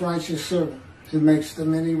God's righteous servant, who makes the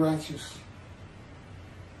many righteous.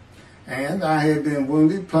 And I had been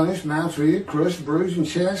wounded, punished, maltreated, crushed, bruised, and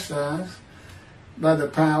chastised by the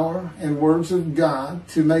power and words of God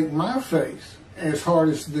to make my face as hard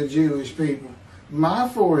as the Jewish people, my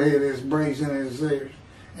forehead as brazen as theirs,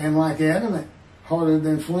 and like adamant, harder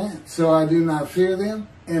than flint. So I do not fear them,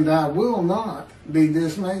 and I will not be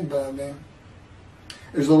dismayed by them.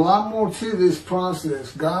 There's a lot more to this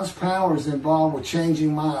process. God's power is involved with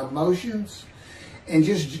changing my emotions and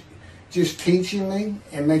just teaching me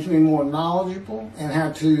and making me more knowledgeable and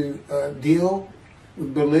how to deal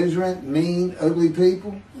with belligerent, mean, ugly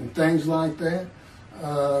people and things like that.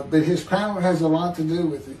 But his power has a lot to do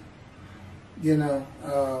with it. You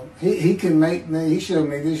know, he can make me, he showed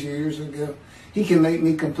me this years ago, he can make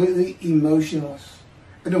me completely emotionless.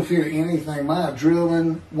 I don't fear anything. My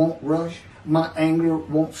adrenaline won't rush. My anger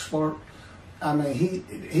won't spark. I mean,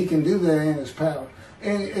 he can do that in his power.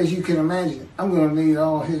 And as you can imagine, I'm going to need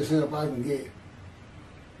all his help I can get.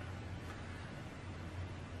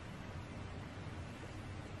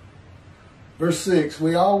 Verse 6,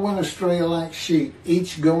 we all went astray like sheep,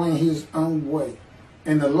 each going his own way.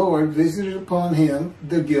 And the Lord visited upon him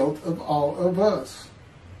the guilt of all of us.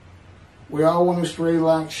 We all went astray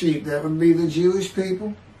like sheep. That would be the Jewish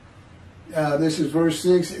people. This is verse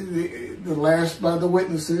 6, the last by the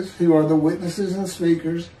witnesses, who are the witnesses and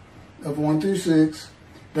speakers of 1 through 6.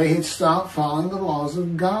 They had stopped following the laws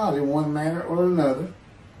of God in one manner or another.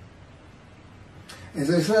 As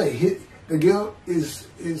I say, the guilt is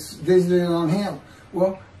visited on him.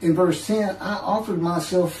 Well, in verse 10, I offered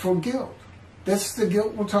myself for guilt. That's the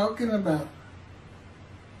guilt we're talking about.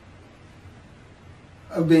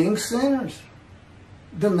 Of being sinners.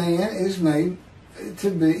 The man is made to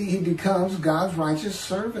be, he becomes God's righteous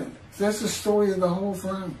servant. That's the story of the whole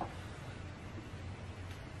thing.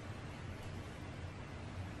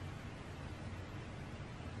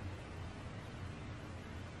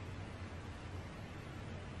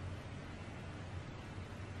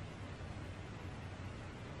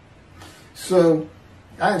 So,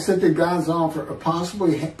 I accepted God's offer of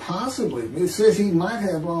possibly, it says he might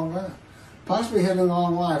have long life, possibly having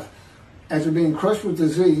long life after being crushed with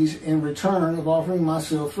disease in return of offering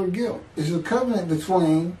myself for guilt. It's a covenant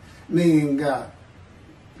between me and God.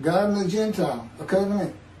 God and the Gentile, a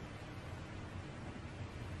covenant.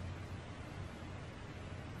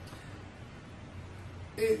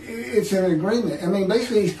 It's an agreement. I mean,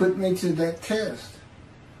 basically he's put me to that test.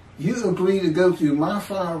 You agree to go through my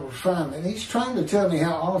fire of refinement. He's trying to tell me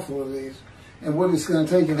how awful it is and what it's going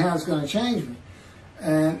to take and how it's going to change me.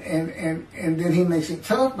 And then he makes it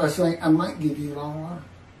tough by saying, I might give you long life.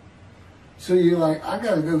 So you're like, I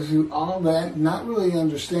got to go through all that, not really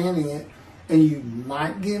understanding it, and you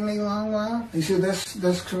might give me long life? He said,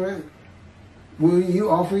 that's correct. Will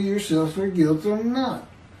you offer yourself for guilt or not?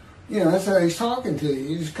 You know, that's how he's talking to you.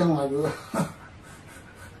 You just kind of like,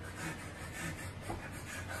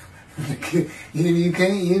 you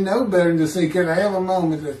can't, you know better than to say, can I have a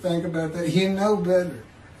moment to think about that? You know better.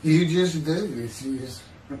 You just do. It's just,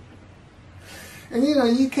 and you know,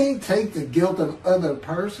 you can't take the guilt of other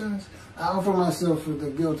persons. I offer myself for the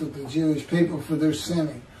guilt of the Jewish people for their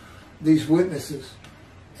sinning. These witnesses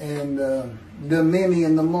and the many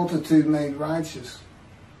and the multitude made righteous.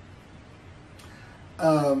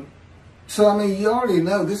 So, I mean, you already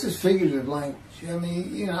know this is figurative language. I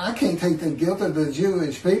mean, you know, I can't take the guilt of the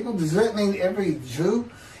Jewish people. Does that mean every Jew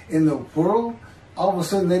in the world, all of a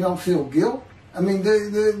sudden they don't feel guilt? I mean,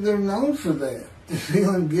 they're known for that. They're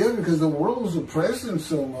feeling guilt because the world is oppressing them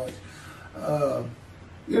so much.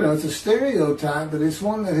 You know, it's a stereotype, but it's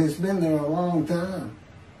one that has been there a long time.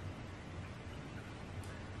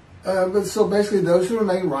 But so basically, those who are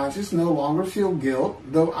made righteous no longer feel guilt,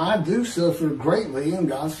 though I do suffer greatly in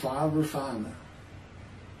God's fire of refinement.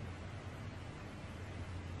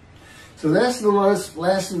 So that's the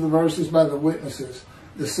last of the verses by the witnesses.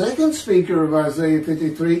 The second speaker of Isaiah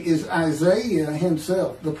 53 is Isaiah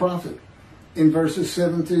himself, the prophet, in verses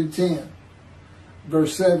 7 through 10.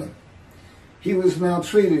 Verse 7, he was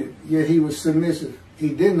maltreated, yet he was submissive. He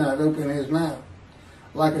did not open his mouth.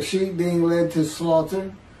 Like a sheep being led to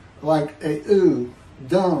slaughter, like a ewe,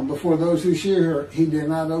 dumb before those who shear her, he did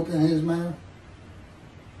not open his mouth.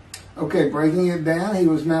 Okay, breaking it down, he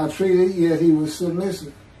was maltreated, yet he was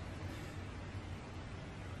submissive.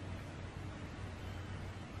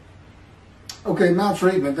 Okay,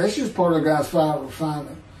 maltreatment, that's just part of God's fire of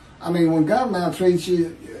refinement. I mean, when God maltreats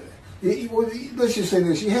you, let's just say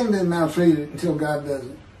this, you haven't been maltreated until God does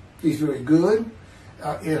it. He's very good.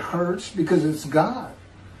 It hurts because it's God.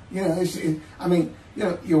 You know, I mean, you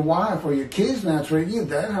know, your wife or your kids maltreat you,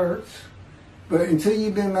 that hurts. But until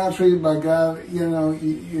you've been maltreated by God, you know,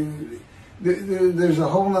 there's a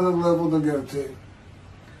whole other level to go to.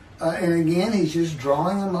 And again, he's just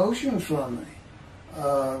drawing emotions from me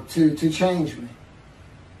to change me.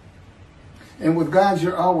 And with God,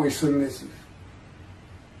 you're always submissive.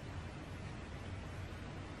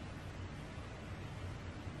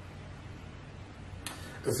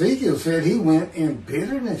 Ezekiel said he went in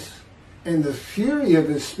bitterness and the fury of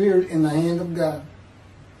his spirit in the hand of God.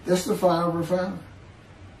 That's the fire of refinement.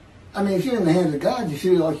 I mean, if you're in the hand of God, you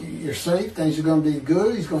feel like you're safe, things are going to be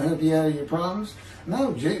good, he's going to help you out of your problems.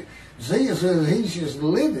 No, Ezekiel says he's just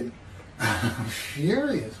living,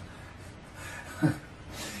 furious,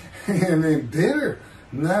 and then bitter,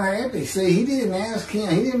 not happy. See, he didn't ask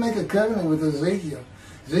him, he didn't make a covenant with Ezekiel.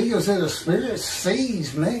 Ezekiel said, the Spirit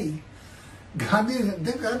sees me. God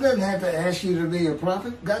doesn't have to ask you to be a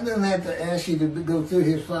prophet. God doesn't have to ask you to go through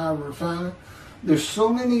his fire of refinement. There's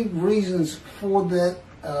so many reasons for that,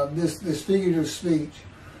 this figurative speech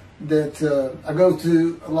that I go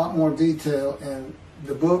through a lot more detail in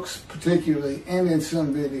the books particularly and in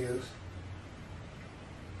some videos.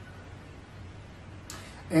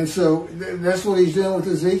 And so that's what he's doing with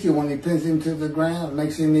Ezekiel when he pins him to the ground,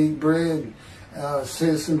 makes him eat bread,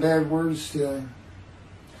 says some bad words to him.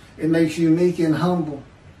 It makes you meek and humble.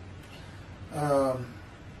 You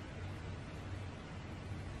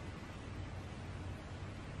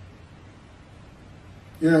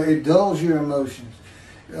know, it dulls your emotions.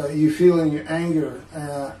 You feel in your anger.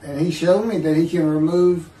 And he showed me that he can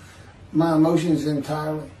remove my emotions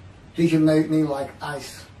entirely. He can make me like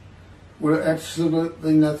ice, where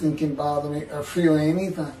absolutely nothing can bother me or feel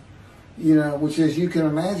anything. You know, which, as you can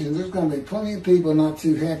imagine, there's going to be plenty of people not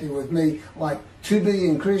too happy with me, like 2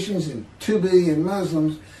 billion Christians and 2 billion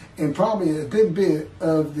Muslims, and probably a good bit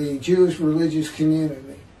of the Jewish religious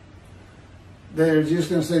community. They're just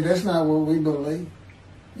going to say, that's not what we believe.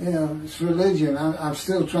 You know, it's religion. I'm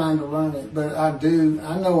still trying to learn it, but I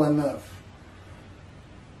know enough.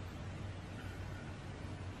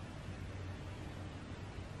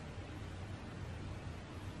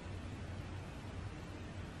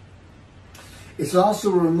 It's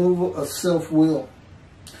also a removal of self-will.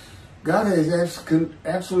 God has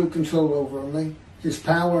absolute control over me. His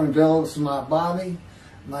power envelops my body,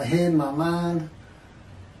 my head, my mind.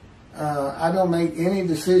 I don't make any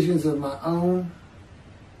decisions of my own.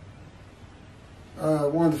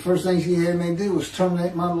 One of the first things he had me do was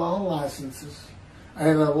terminate my law licenses. I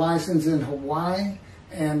had a license in Hawaii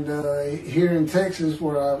and here in Texas,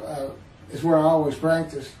 where is where I always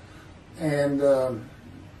practiced. And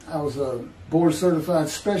I was a board-certified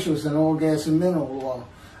specialist in oil, gas, and mineral law.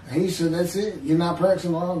 And he said, that's it. You're not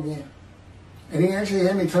practicing law again. And he actually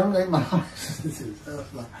had me terminate my licenses.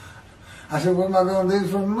 I said, what am I going to do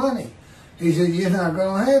for money? He said, you're not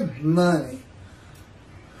going to have money.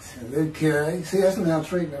 I said, okay. See, that's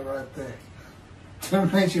maltreatment right there.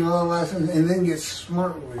 Terminate your law license and then get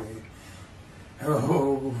smart with it.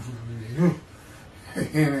 Oh,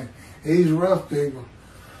 and he's rough, people.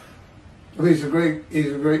 But he's a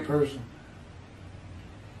great person.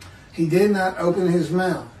 He did not open his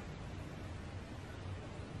mouth.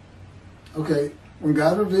 Okay, when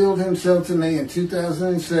God revealed himself to me in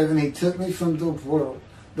 2007, he took me from the world,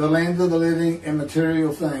 the land of the living and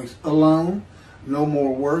material things, alone, no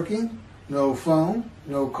more working, no phone,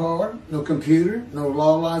 no car, no computer, no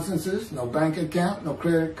law licenses, no bank account, no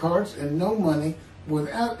credit cards, and no money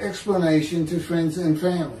without explanation to friends and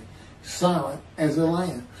family. Silent as a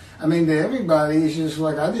lamb. I mean, to everybody, it's just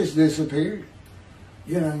like, I just disappeared.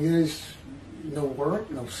 You just, no work,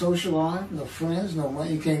 no social life, no friends, no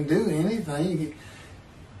money. You can't do anything.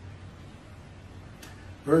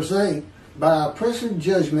 Verse 8, by oppressive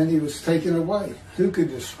judgment he was taken away. Who could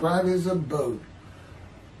describe his abode?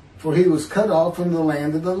 For he was cut off from the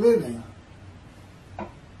land of the living.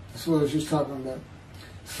 That's what I was just talking about.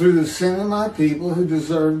 Through the sin of my people who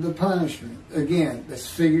deserved the punishment. Again, that's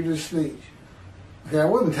figurative speech. Okay, I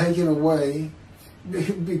wasn't taken away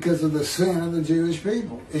because of the sin of the Jewish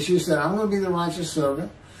people. It's just that I'm going to be the righteous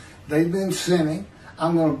servant. They've been sinning.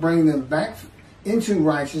 I'm going to bring them back into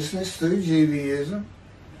righteousness through Judaism.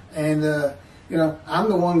 And, I'm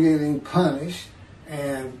the one getting punished.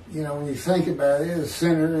 And, when you think about it, a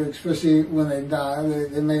sinner, especially when they die,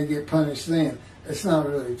 they may get punished then. It's not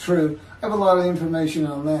really true. I have a lot of information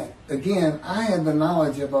on that. Again, I have the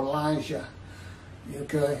knowledge of Elijah.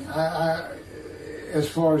 Okay? I as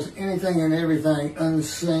far as anything and everything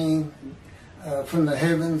unseen from the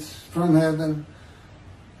heavens, from heaven,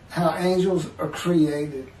 how angels are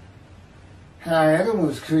created, how Adam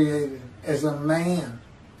was created as a man.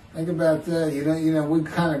 Think about that. We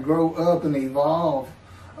kind of grow up and evolve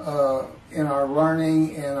in our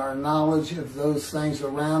learning and our knowledge of those things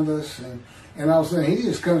around us, and all of a sudden he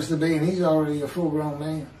just comes to be and he's already a full-grown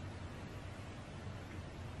man.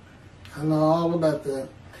 I know all about that.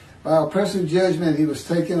 By oppressive judgment he was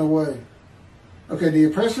taken away. Okay, the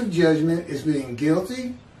oppressive judgment is being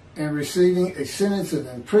guilty and receiving a sentence of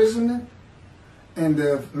imprisonment and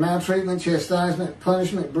of maltreatment, chastisement,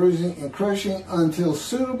 punishment, bruising, and crushing until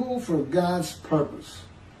suitable for God's purpose.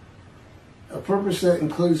 A purpose that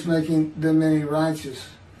includes making the many righteous.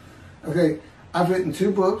 Okay, I've written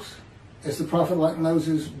 2 books, as the prophet like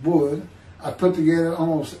Moses would. I've put together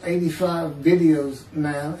almost 85 videos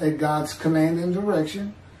now at God's command and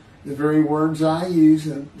direction. The very words I use,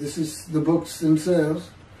 and this is the books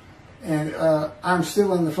themselves. And I'm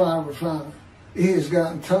still in the fire refinement. It has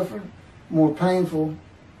gotten tougher, more painful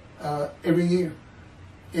every year.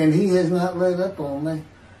 And he has not let up on me.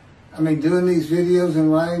 I mean, doing these videos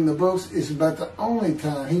and writing the books is about the only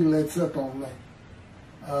time he lets up on me.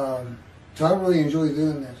 So I really enjoy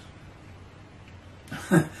doing this.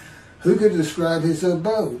 Who could describe his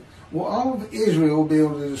abode? Well, all of Israel will be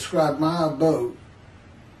able to describe my abode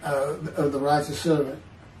of the righteous servant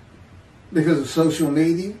because of social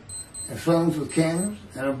media and phones with cameras,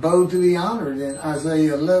 and abode to be honored in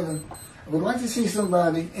Isaiah 11. I would like to see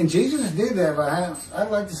somebody, and Jesus did have a house. I'd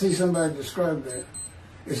like to see somebody describe that.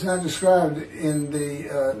 It's not described in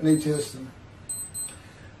the New Testament.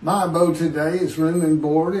 My abode today is room and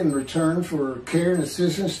board in return for care and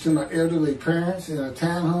assistance to my elderly parents in a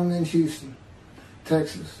townhome in Houston,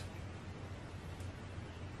 Texas.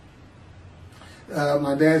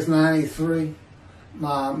 My dad's 93.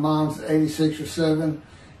 My mom's 86 or 7.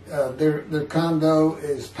 Their condo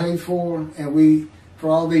is paid for, and we, for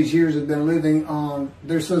all these years, have been living on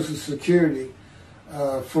their Social Security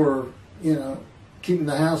for, keeping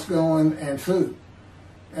the house going and food.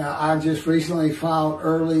 I just recently filed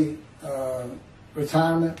early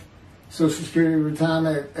retirement, Social Security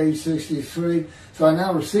retirement at age 63. So I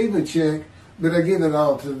now receive a check, but I give it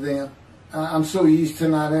all to them. I'm so used to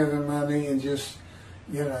not having money and just,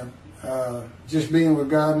 just being with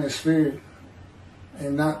God and His Spirit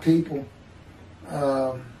and not people.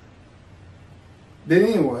 But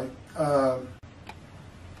anyway,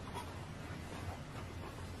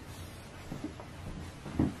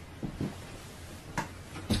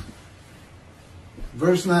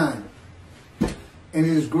 verse 9, and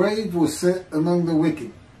his grave was set among the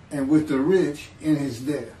wicked, and with the rich in his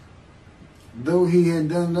death, though he had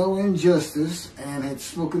done no injustice and had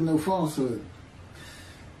spoken no falsehood.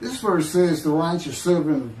 This verse says the righteous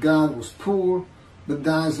servant of God was poor, but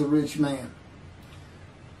dies a rich man.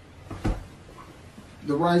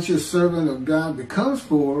 The righteous servant of God becomes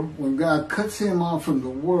poor when God cuts him off from the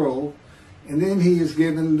world, and then he is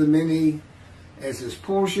given the many as his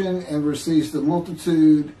portion and receives the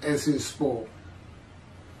multitude as his spoil.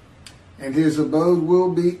 And his abode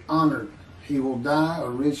will be honored. He will die a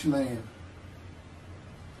rich man.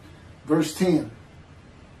 Verse 10.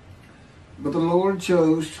 But the Lord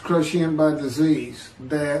chose to crush him by disease,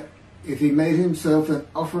 that if he made himself an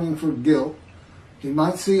offering for guilt, he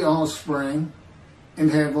might see offspring and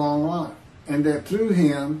have long life, and that through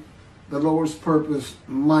him the Lord's purpose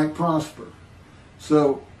might prosper.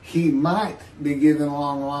 So he might be given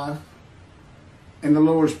long life, and the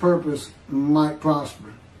Lord's purpose might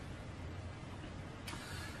prosper.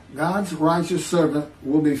 God's righteous servant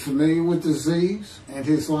will be familiar with disease and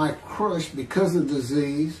his life crushed because of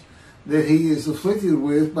disease that he is afflicted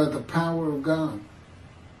with by the power of God.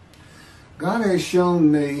 God has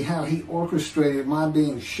shown me how he orchestrated my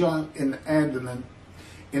being shot in the abdomen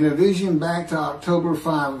in a vision back to October 5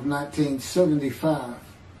 of 1975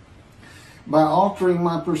 by altering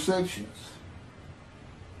my perceptions.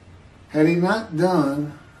 Had he not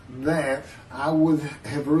done that, I would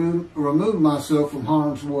have removed myself from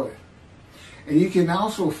harm's way. And you can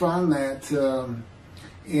also find that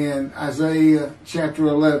in Isaiah chapter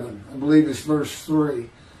 11, I believe it's verse 3,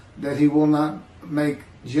 that he will not make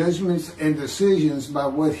judgments and decisions by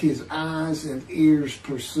what his eyes and ears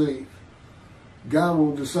perceive. God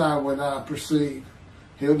will decide what I perceive.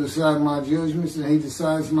 He'll decide my judgments, and he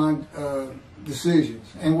decides my decisions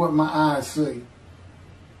and what my eyes see.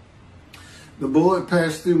 The bullet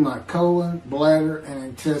passed through my colon, bladder, and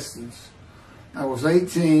intestines. I was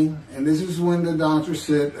 18, and this is when the doctor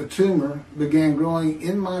said a tumor began growing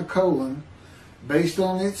in my colon based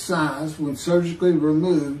on its size when surgically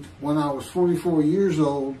removed when I was 44 years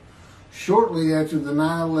old, shortly after the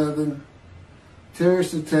 9/11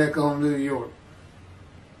 terrorist attack on New York.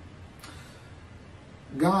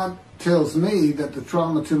 God tells me that the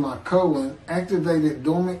trauma to my colon activated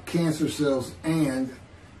dormant cancer cells, and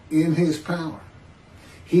in his power,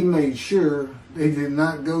 he made sure they did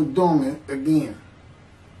not go dormant again.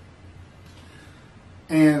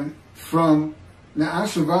 And now I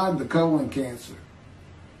survived the colon cancer.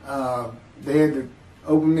 They had to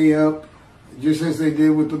open me up, just as they did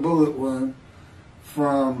with the bullet wound,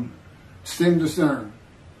 from stem to stern.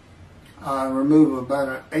 Remove about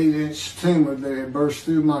an 8-inch tumor that had burst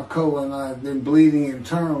through my colon. I had been bleeding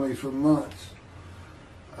internally for months.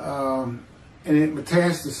 And it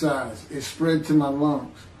metastasized. It spread to my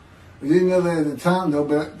lungs. I didn't know that at the time, though,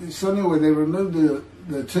 but so anyway, they removed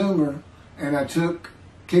the tumor, and I took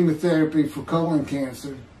chemotherapy for colon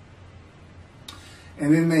cancer.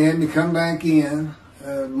 And then they had me come back in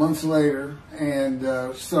months later and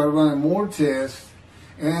started running more tests,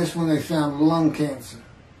 and that's when they found lung cancer.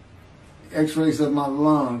 X-rays of my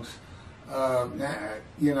lungs.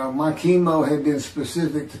 You know, my chemo had been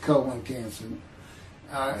specific to colon cancer.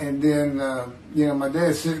 And then, you know, my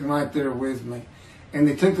dad's sitting right there with me. And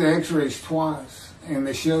they took the x-rays twice, and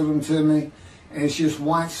they showed them to me, and it's just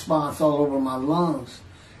white spots all over my lungs.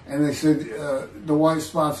 And they said, the white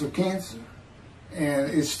spots are cancer, and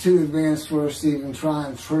it's too advanced for us to even try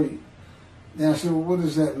and treat. And I said, well, what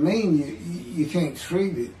does that mean? You can't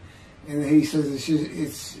treat it. And he says,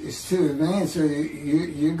 it's too advanced, so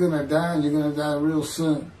you're going to die, and you're going to die real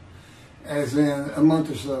soon, as in a month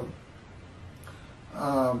or so.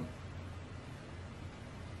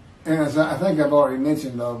 And as I think I've already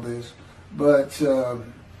mentioned all this, but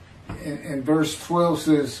and verse 12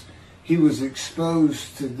 says he was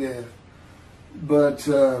exposed to death. But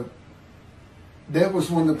that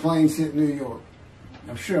was when the planes hit New York.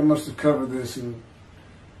 I'm sure I must have covered this in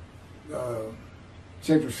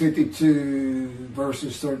chapter 52,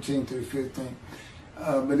 verses 13 through 15.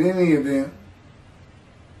 But in any event,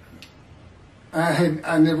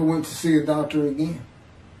 I never went to see a doctor again.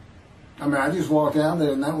 I mean, I just walked out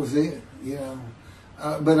there and that was it, you know.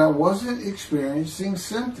 But I wasn't experiencing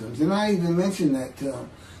symptoms. And I even mentioned that to him.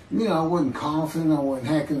 You know, I wasn't coughing, I wasn't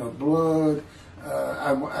hacking up blood.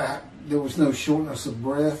 There was no shortness of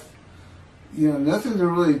breath. You know, nothing to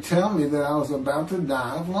really tell me that I was about to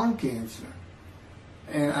die of lung cancer.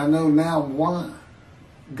 And I know now why.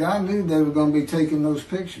 God knew they were going to be taking those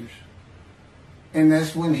pictures. And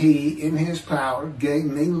that's when he, in his power, gave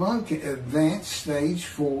me advanced stage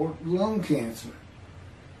 4 lung cancer.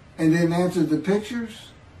 And then after the pictures,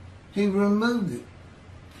 he removed it.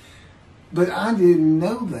 But I didn't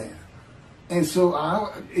know that. And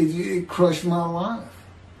so it crushed my life.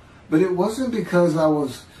 But it wasn't because I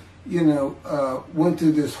was, you know, went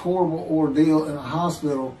through this horrible ordeal in a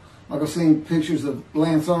hospital, like I've seen pictures of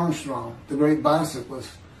Lance Armstrong, the great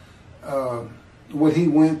bicyclist, what he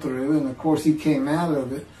went through, and of course he came out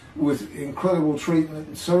of it with incredible treatment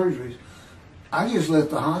and surgeries. I just left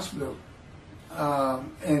the hospital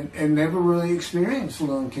and never really experienced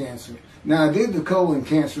lung cancer. Now I did the colon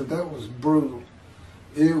cancer. That was brutal.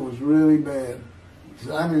 It was really bad.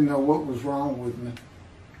 I didn't know what was wrong with me,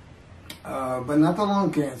 but not the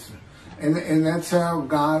lung cancer. And that's how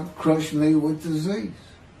God crushed me with disease.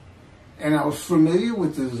 And I was familiar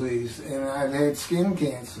with disease, and I'd had skin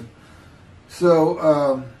cancer.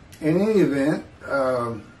 So, in any event,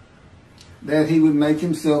 that he would make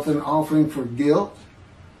himself an offering for guilt.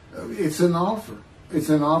 It's an offer. It's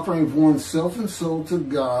an offering of one's self and soul to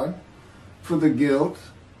God for the guilt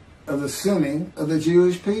of the sinning of the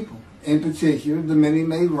Jewish people, in particular the many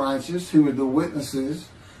made righteous who were the witnesses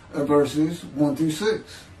of verses 1 through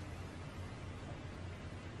 6.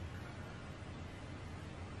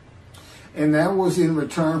 And that was in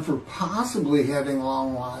return for possibly having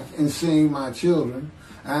long life and seeing my children.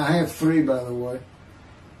 I have 3, by the way.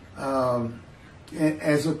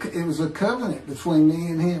 It was a covenant between me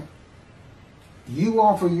and him. You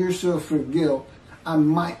offer yourself for guilt, I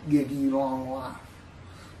might give you long life.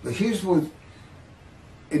 But here's what,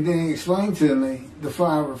 and then he explained to me the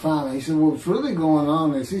fire refinement. He said, well, what's really going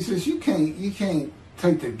on is, he says, you can't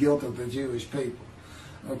take the guilt of the Jewish people.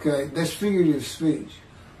 Okay, that's figurative speech.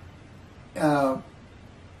 But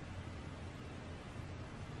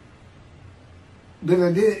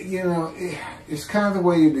I did, it's kind of the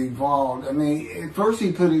way it evolved. I mean, at first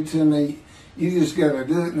he put it to me, you just got to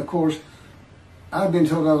do it. And of course, I've been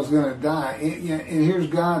told I was going to die. And here's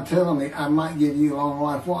God telling me I might give you long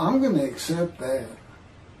life. Well, I'm going to accept that.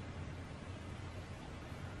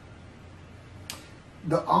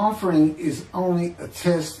 The offering is only a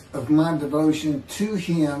test of my devotion to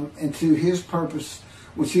him and to his purpose,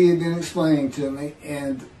 which he had been explaining to me,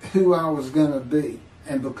 and who I was going to be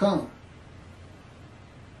and become.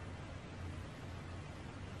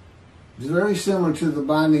 It's very similar to the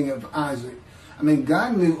binding of Isaac. I mean,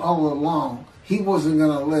 God knew all along he wasn't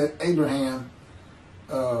going to let Abraham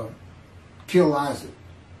kill Isaac.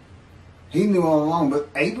 He knew all along, but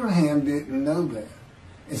Abraham didn't know that.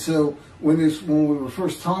 And so when we were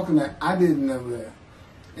first talking that, I didn't know that.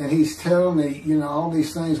 And he's telling me, all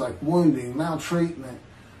these things like wounding, maltreatment,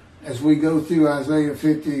 as we go through Isaiah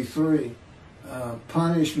 53,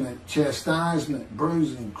 punishment, chastisement,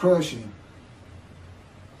 bruising, crushing,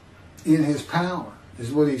 in his power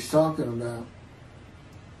is what he's talking about.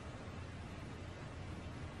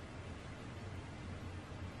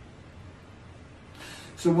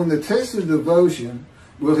 So when the test of devotion,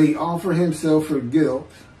 will he offer himself for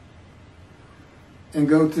guilt and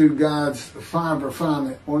go through God's fire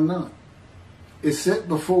refinement or not? It's set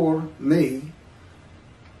before me,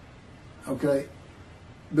 okay?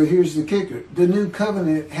 But here's the kicker. The new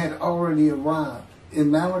covenant had already arrived.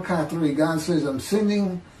 In Malachi 3, God says, I'm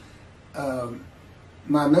sending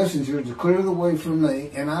my messenger to clear the way for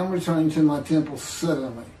me, and I'm returning to my temple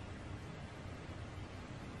suddenly.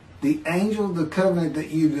 The angel of the covenant that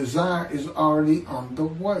you desire is already on the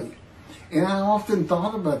way. And I often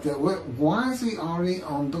thought about that. Why is he already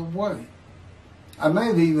on the way? I may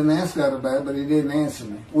have even asked God about it, but he didn't answer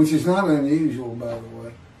me, which is not unusual, by the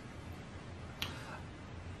way.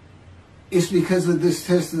 It's because of this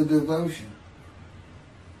test of devotion.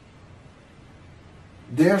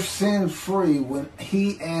 They're sin-free when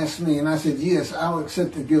he asked me, and I said, yes, I'll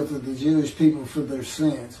accept the guilt of the Jewish people for their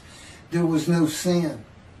sins. There was no sin.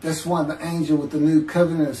 That's why the angel with the new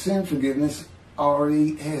covenant of sin forgiveness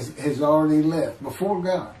has already left before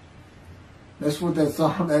God. That's what that's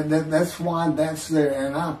all. That's why that's there.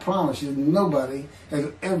 And I promise you, nobody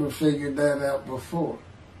has ever figured that out before.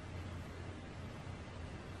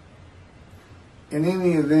 In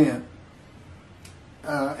any event,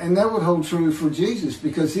 and that would hold true for Jesus,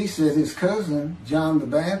 because he said his cousin, John the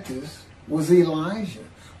Baptist, was Elijah.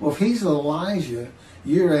 Well, if he's Elijah,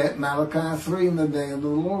 you're at Malachi 3 in the day of the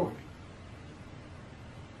Lord.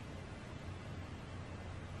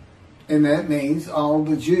 And that means all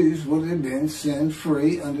the Jews would have been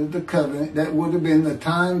sin-free under the covenant. That would have been the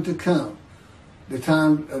time to come. The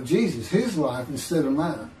time of Jesus, his life instead of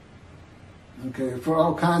mine. Okay, for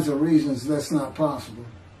all kinds of reasons, that's not possible.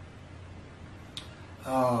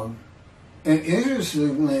 And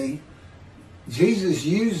interestingly, Jesus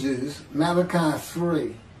uses Malachi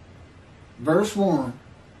 3, verse 1,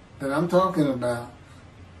 that I'm talking about,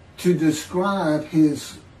 to describe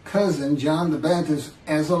his cousin, John the Baptist,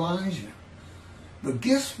 as Elijah. But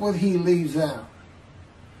guess what he leaves out?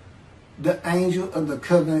 The angel of the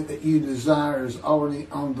covenant that you desire is already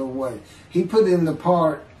on the way. He put in the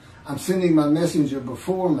part, I'm sending my messenger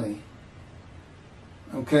before me.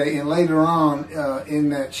 Okay, and later on in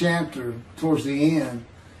that chapter, towards the end,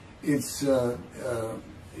 it's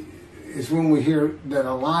when we hear that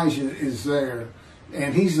Elijah is there,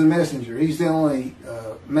 and he's the messenger. He's the only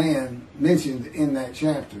man mentioned in that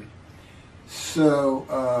chapter.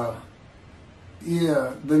 So,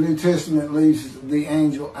 yeah, the New Testament leaves the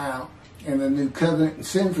angel out, and the new covenant and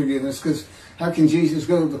sin forgiveness, because how can Jesus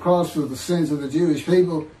go to the cross for the sins of the Jewish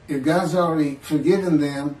people if God's already forgiven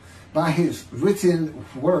them by his written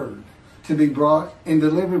word to be brought and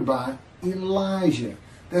delivered by Elijah?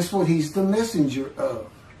 That's what he's the messenger of,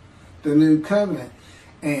 the new covenant.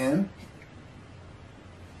 And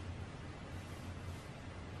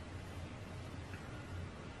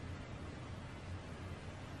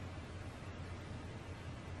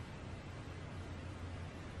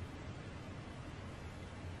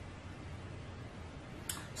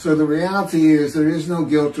So the reality is there is no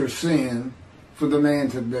guilt or sin for the man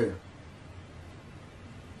to bear.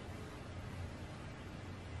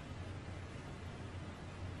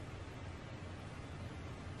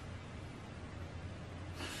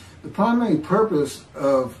 The primary purpose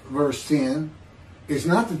of verse 10 is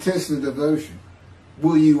not to test the devotion.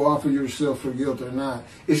 Will you offer yourself for guilt or not?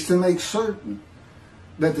 It's to make certain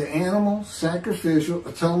that the animal, sacrificial,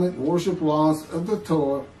 atonement, worship laws of the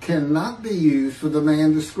Torah cannot be used for the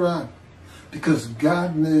man described. Because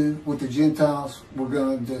God knew what the Gentiles were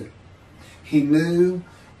going to do. He knew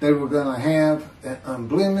they were going to have an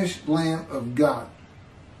unblemished Lamb of God.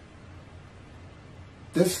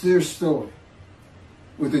 That's their story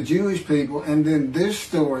with the Jewish people. And then this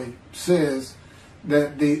story says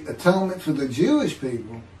that the atonement for the Jewish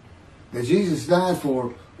people that Jesus died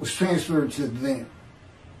for was transferred to them.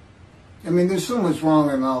 I mean, there's so much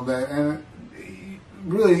wrong in all that. And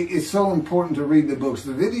really, it's so important to read the books.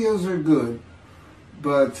 The videos are good,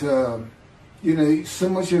 but, you know, so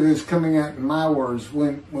much of it is coming out in my words.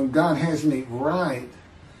 When God has me right,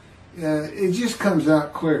 it just comes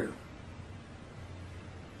out clear.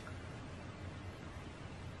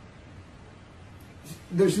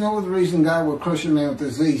 There's no other reason God would crush a man with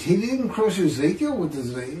disease. He didn't crush Ezekiel with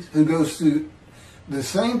disease, who goes through the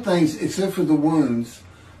same things except for the wounds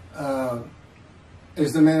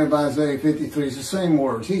as the man of Isaiah 53. It's the same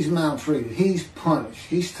words. He's maltreated. He's punished.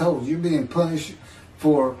 He's told, you're being punished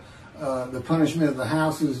for the punishment of the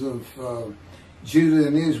houses of Judah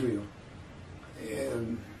and Israel.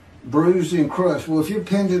 And bruised and crushed. Well, if you're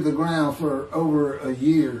pinned to the ground for over a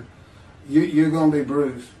year, you're going to be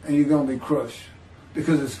bruised and you're going to be crushed.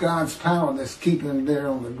 Because it's God's power that's keeping them there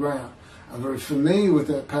on the ground. I'm very familiar with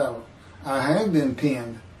that power. I have been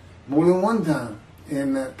pinned more than one time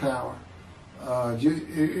in that power.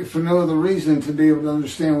 For no other reason to be able to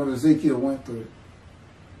understand what Ezekiel went through.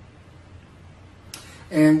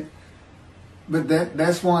 But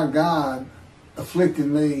that's why God afflicted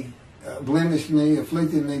me, blemished me,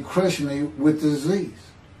 afflicted me, crushed me with disease.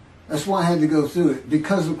 That's why I had to go through it.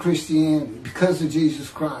 Because of Christianity, because of Jesus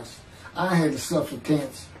Christ. I had to suffer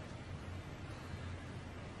cancer.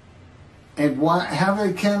 And how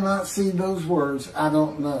they cannot see those words, I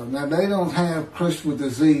don't know. Now, they don't have crushed with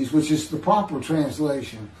disease, which is the proper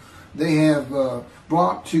translation. They have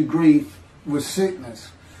brought to grief with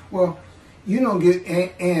sickness. Well, you don't get,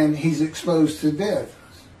 and he's exposed to death.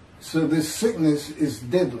 So this sickness is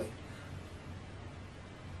deadly.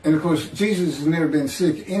 And of course, Jesus has never been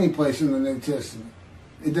sick any place in the New Testament.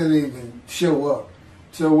 It doesn't even show up.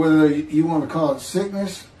 So whether you want to call it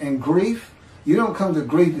sickness and grief, you don't come to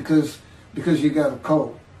grief because you got a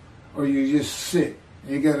cold or you're just sick.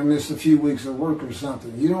 You got to miss a few weeks of work or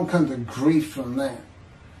something. You don't come to grief from that.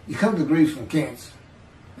 You come to grief from cancer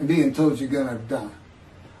and being told you're going to die.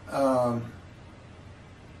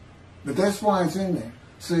 But that's why it's in there.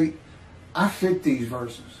 See, I fit these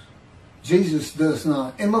verses. Jesus does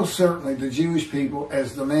not. And most certainly the Jewish people,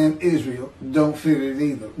 as the man Israel, don't fit it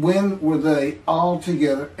either. When were they all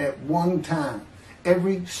together at one time?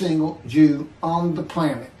 Every single Jew on the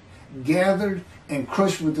planet gathered and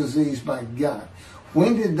crushed with disease by God.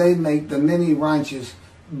 When did they make the many righteous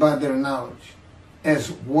by their knowledge?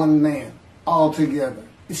 As one man, all together.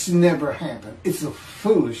 It's never happened. It's a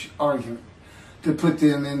foolish argument to put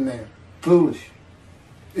them in there. Foolish.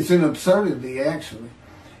 It's an absurdity, actually.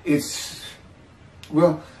 It's,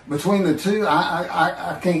 well, between the two,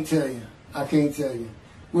 I can't tell you. I can't tell you.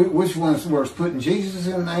 Which one's worse, putting Jesus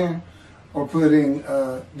in there or putting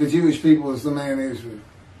the Jewish people as the man Israel?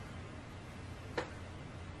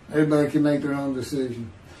 Everybody can make their own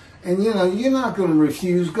decision. And, you know, you're not going to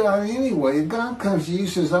refuse God anyway. If God comes to you and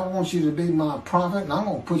says, I want you to be my prophet, and I'm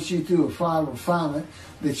going to put you through a fire of refinement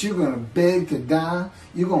that you're going to beg to die,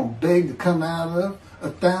 you're going to beg to come out of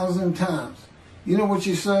 1,000 times. You know what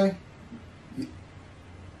you say?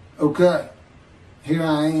 Okay, here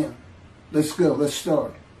I am. Let's go. Let's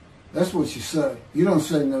start. That's what you say. You don't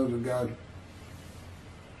say no to God.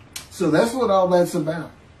 So that's what all that's about.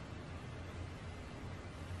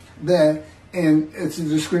 That, and it's a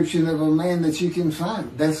description of a man that you can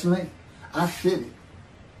find. That's me. I fit it.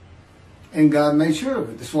 And God made sure of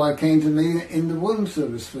it. That's why it came to me in the womb, so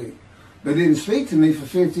to speak. But it didn't speak to me for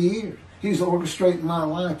 50 years. He's orchestrating my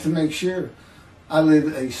life to make sure I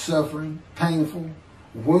lived a suffering, painful,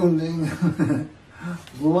 wounding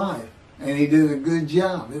life. And he did a good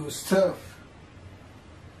job. It was tough.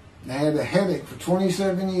 I had a headache for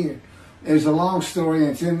 27 years. There's a long story,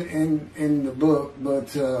 and it's in the book,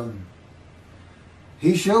 but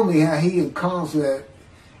he showed me how he had caused that.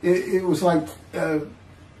 It was like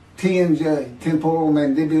TMJ, temporal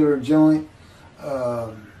mandibular joint.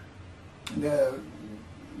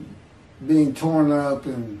 being torn up,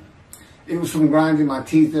 and it was from grinding my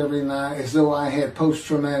teeth every night as though I had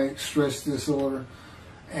post-traumatic stress disorder.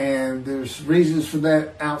 And there's reasons for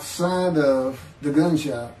that outside of the gun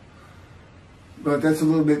shop. But that's a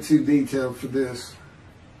little bit too detailed for this.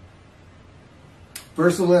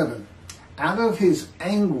 Verse 11. Out of his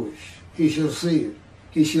anguish he shall see it.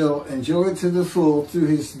 He shall enjoy it to the full through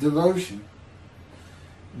his devotion.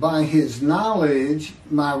 By his knowledge,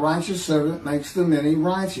 my righteous servant makes the many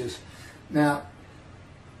righteous. Now,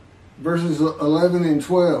 verses 11 and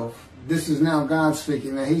 12, this is now God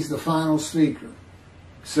speaking. Now, he's the final speaker.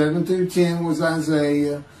 7 through 10 was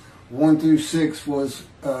Isaiah. 1 through 6 was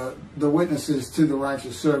the witnesses to the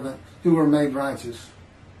righteous servant who were made righteous.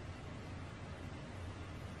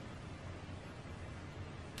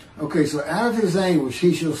 Okay, so out of his anguish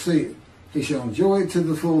he shall see it. He shall enjoy it to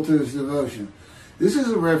the full through his devotion. This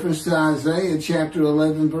is a reference to Isaiah chapter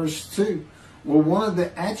 11, verse 2, where one of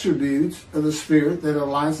the attributes of the Spirit that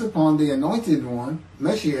alights upon the anointed one,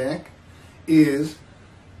 Moshiach, is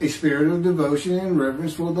a spirit of devotion and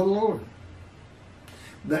reverence for the Lord.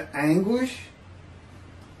 The anguish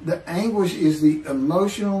is the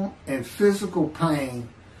emotional and physical pain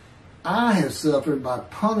I have suffered by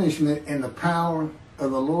punishment in the power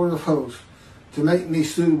of the Lord of hosts to make me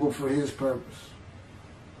suitable for his purpose.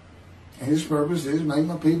 And his purpose is make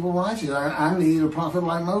my people righteous. I need a prophet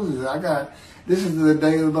like Moses. This is the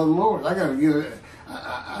day of the Lord. I got to get it.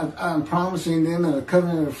 I'm promising them in a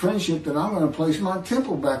covenant of friendship that I'm going to place my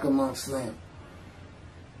temple back amongst them.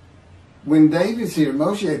 When David's here,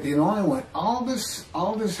 Moshiach, the anointed one, all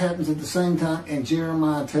this happens at the same time, and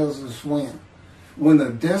Jeremiah tells us when. When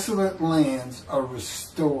the desolate lands are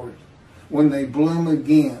restored, when they bloom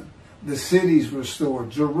again, the cities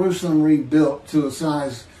restored, Jerusalem rebuilt to a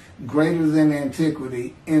size greater than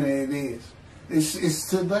antiquity, and it is. It's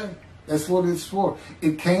today. That's what it's for.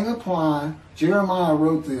 It can't apply, Jeremiah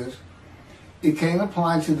wrote this, it can't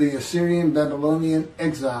apply to the Assyrian Babylonian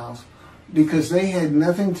exiles because they had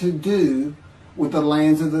nothing to do with the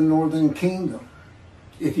lands of the northern kingdom.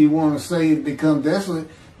 If you want to say it become desolate,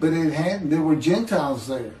 but there were Gentiles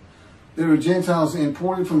there. There were Gentiles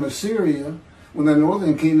imported from Assyria when the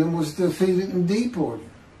northern kingdom was defeated and deported.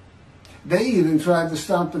 They even tried to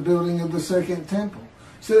stop the building of the second temple.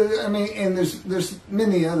 So, I mean, and there's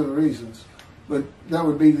many other reasons, but that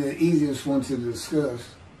would be the easiest one to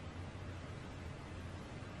discuss.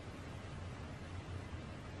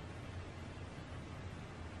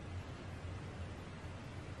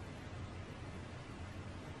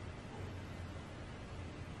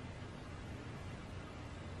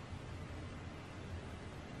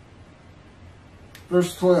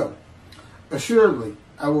 Verse 12, assuredly,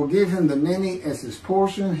 I will give him the many as his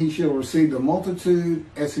portion. He shall receive the multitude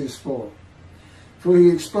as his spoil. For he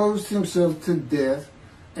exposed himself to death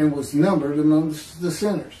and was numbered amongst the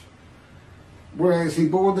sinners. Whereas he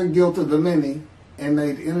bore the guilt of the many and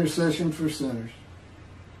made intercession for sinners.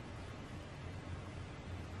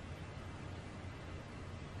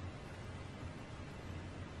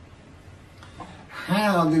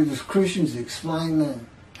 How do the Christians explain that?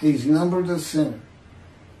 He's numbered a sinner.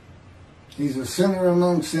 He's a sinner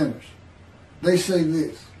among sinners. They say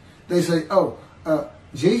this. They say,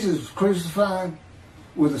 Jesus was crucified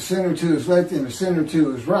with a sinner to his left and a sinner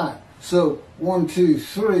to his right. So 1, 2,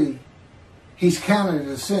 3, he's counted as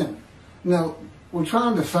a sinner. Now, we're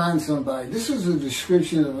trying to find somebody. This is a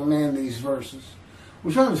description of a man, these verses.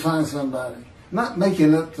 We're trying to find somebody, not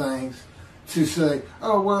making up things to say,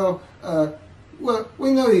 well,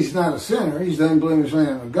 we know he's not a sinner. He's the unblemished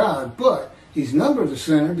Lamb of God, but he's numbered a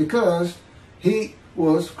sinner because he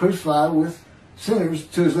was crucified with sinners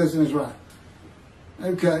to his left and his right.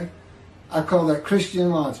 Okay. I call that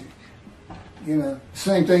Christian logic. You know,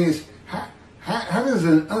 same thing is, how does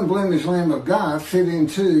an unblemished Lamb of God fit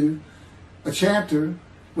into a chapter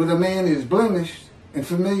where the man is blemished and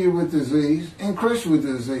familiar with disease and crushed with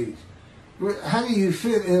disease? How do you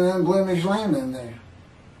fit an unblemished lamb in there?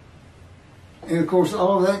 And of course,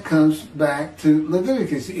 all of that comes back to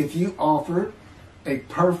Leviticus. If you offer a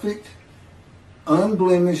perfect,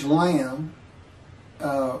 unblemished lamb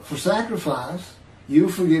for sacrifice, you're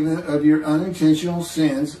forgiven of your unintentional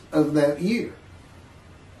sins of that year.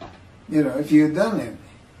 You know, if you had done that.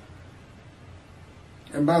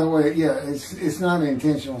 And by the way, yeah, it's not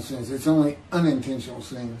intentional sins. It's only unintentional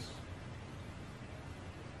sins.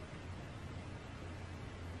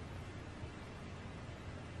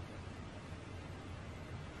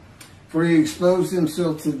 For he exposed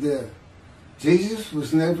himself to death. Jesus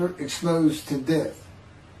was never exposed to death.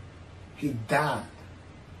 He died.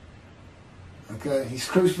 Okay? He's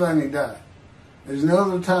crucified and he died. There's no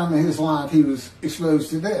other time in his life he was exposed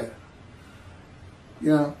to death. You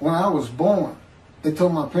know, when I was born, they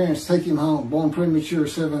told my parents, take him home, born premature,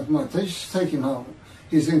 7th month. They just take him home.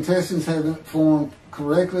 His intestines haven't formed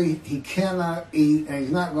correctly. He cannot eat, and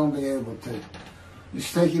he's not going to be able to.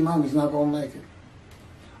 Just take him home. He's not going to make it.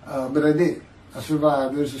 But I did. I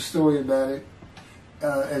survived. There's a story about it.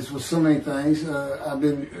 As with so many things, I've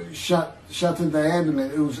been shot to the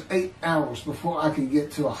abdomen. It was 8 hours before I could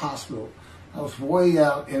get to a hospital. I was way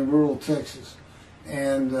out in rural Texas,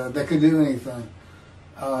 and they could do anything.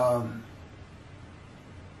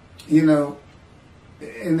 You know,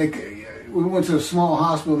 and we went to a small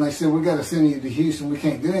hospital, and they said, we got to send you to Houston. We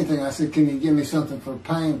can't do anything. I said, can you give me something for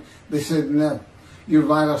pain? They said, no, your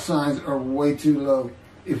vital signs are way too low.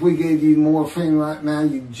 If we gave you morphine right now,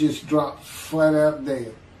 you'd just drop flat out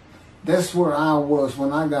dead. That's where I was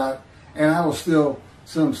when I got, and I was still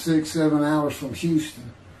some 6-7 hours from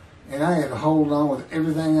Houston. And I had to hold on with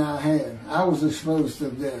everything I had. I was exposed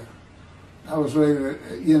to death. I was ready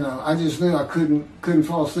to, you know, I just knew I couldn't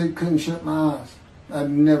fall asleep, couldn't shut my eyes. I'd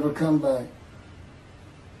never come back.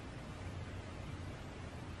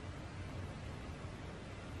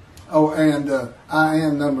 Oh, and I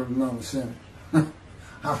am numbered among the sinners.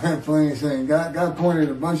 I've had plenty of things. God pointed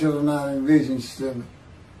a bunch of them out in visions to me.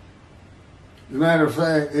 As a matter of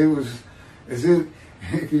fact, it was as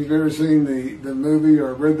if you've ever seen the movie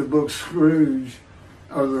or read the book Scrooge,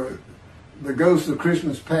 or the Ghost of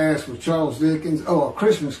Christmas Past with Charles Dickens. Oh, A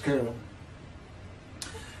Christmas Carol.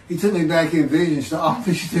 He took me back in visions to all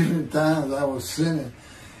these different times I was sinning.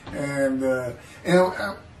 And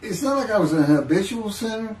it's not like I was an habitual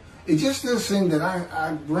sinner. It just does seem that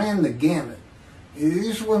I ran the gamut. It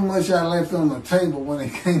just wasn't much I left on the table when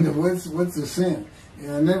it came to what's the sin. You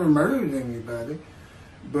know, I never murdered anybody.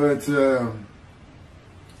 But yeah,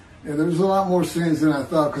 there was a lot more sins than I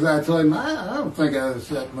thought, because I told him, I don't think I was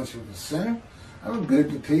that much of a sinner. I was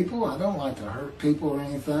good to people. I don't like to hurt people or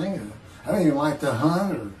anything. I don't even like to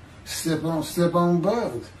hunt or step on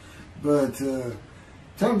bugs. But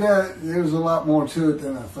turned out there was a lot more to it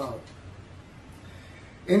than I thought.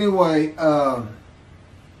 Anyway, I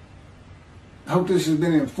hope this has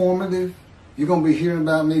been informative. You're going to be hearing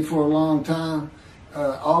about me for a long time.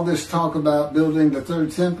 All this talk about building the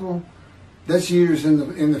third temple, that's years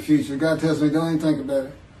in the future. God tells me, don't even think about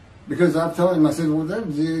it. Because I've told him, I said, well, that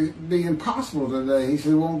would be impossible today. He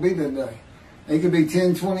said, it won't be today. It could be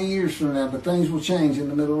 10, 20 years from now, but things will change in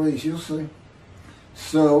the Middle East. You'll see.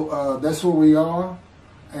 So that's where we are.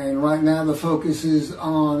 And right now the focus is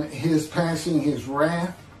on his passing his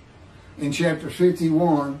wrath in chapter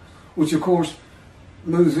 51, which of course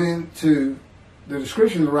moves into the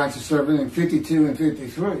description of the righteous servant in 52 and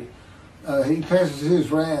 53. He passes his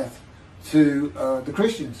wrath to the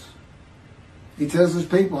Christians. He tells his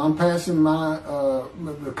people, I'm passing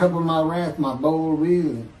the cup of my wrath, my bowl of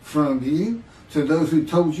reeling, from you to those who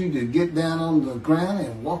told you to get down on the ground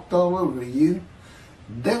and walked all over you.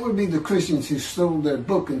 That would be the Christians who stole their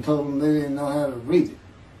book and told them they didn't know how to read it.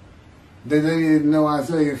 That they didn't know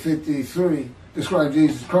Isaiah 53 described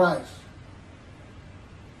Jesus Christ.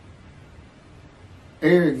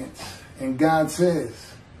 Arrogance. And God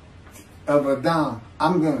says of Adam,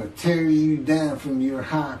 I'm going to tear you down from your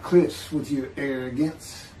high cliffs with your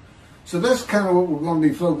arrogance. So that's kind of what we're going to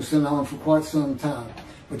be focusing on for quite some time.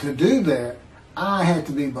 But to do that, I have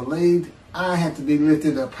to be believed. I have to be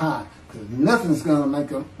lifted up high. Because nothing's going to make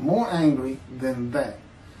them more angry than that.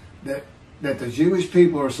 That the Jewish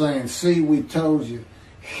people are saying, see, we told you,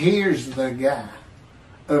 here's the guy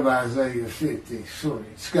of Isaiah 53.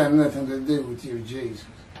 It's got nothing to do with your Jesus.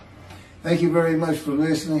 Thank you very much for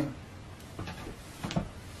listening.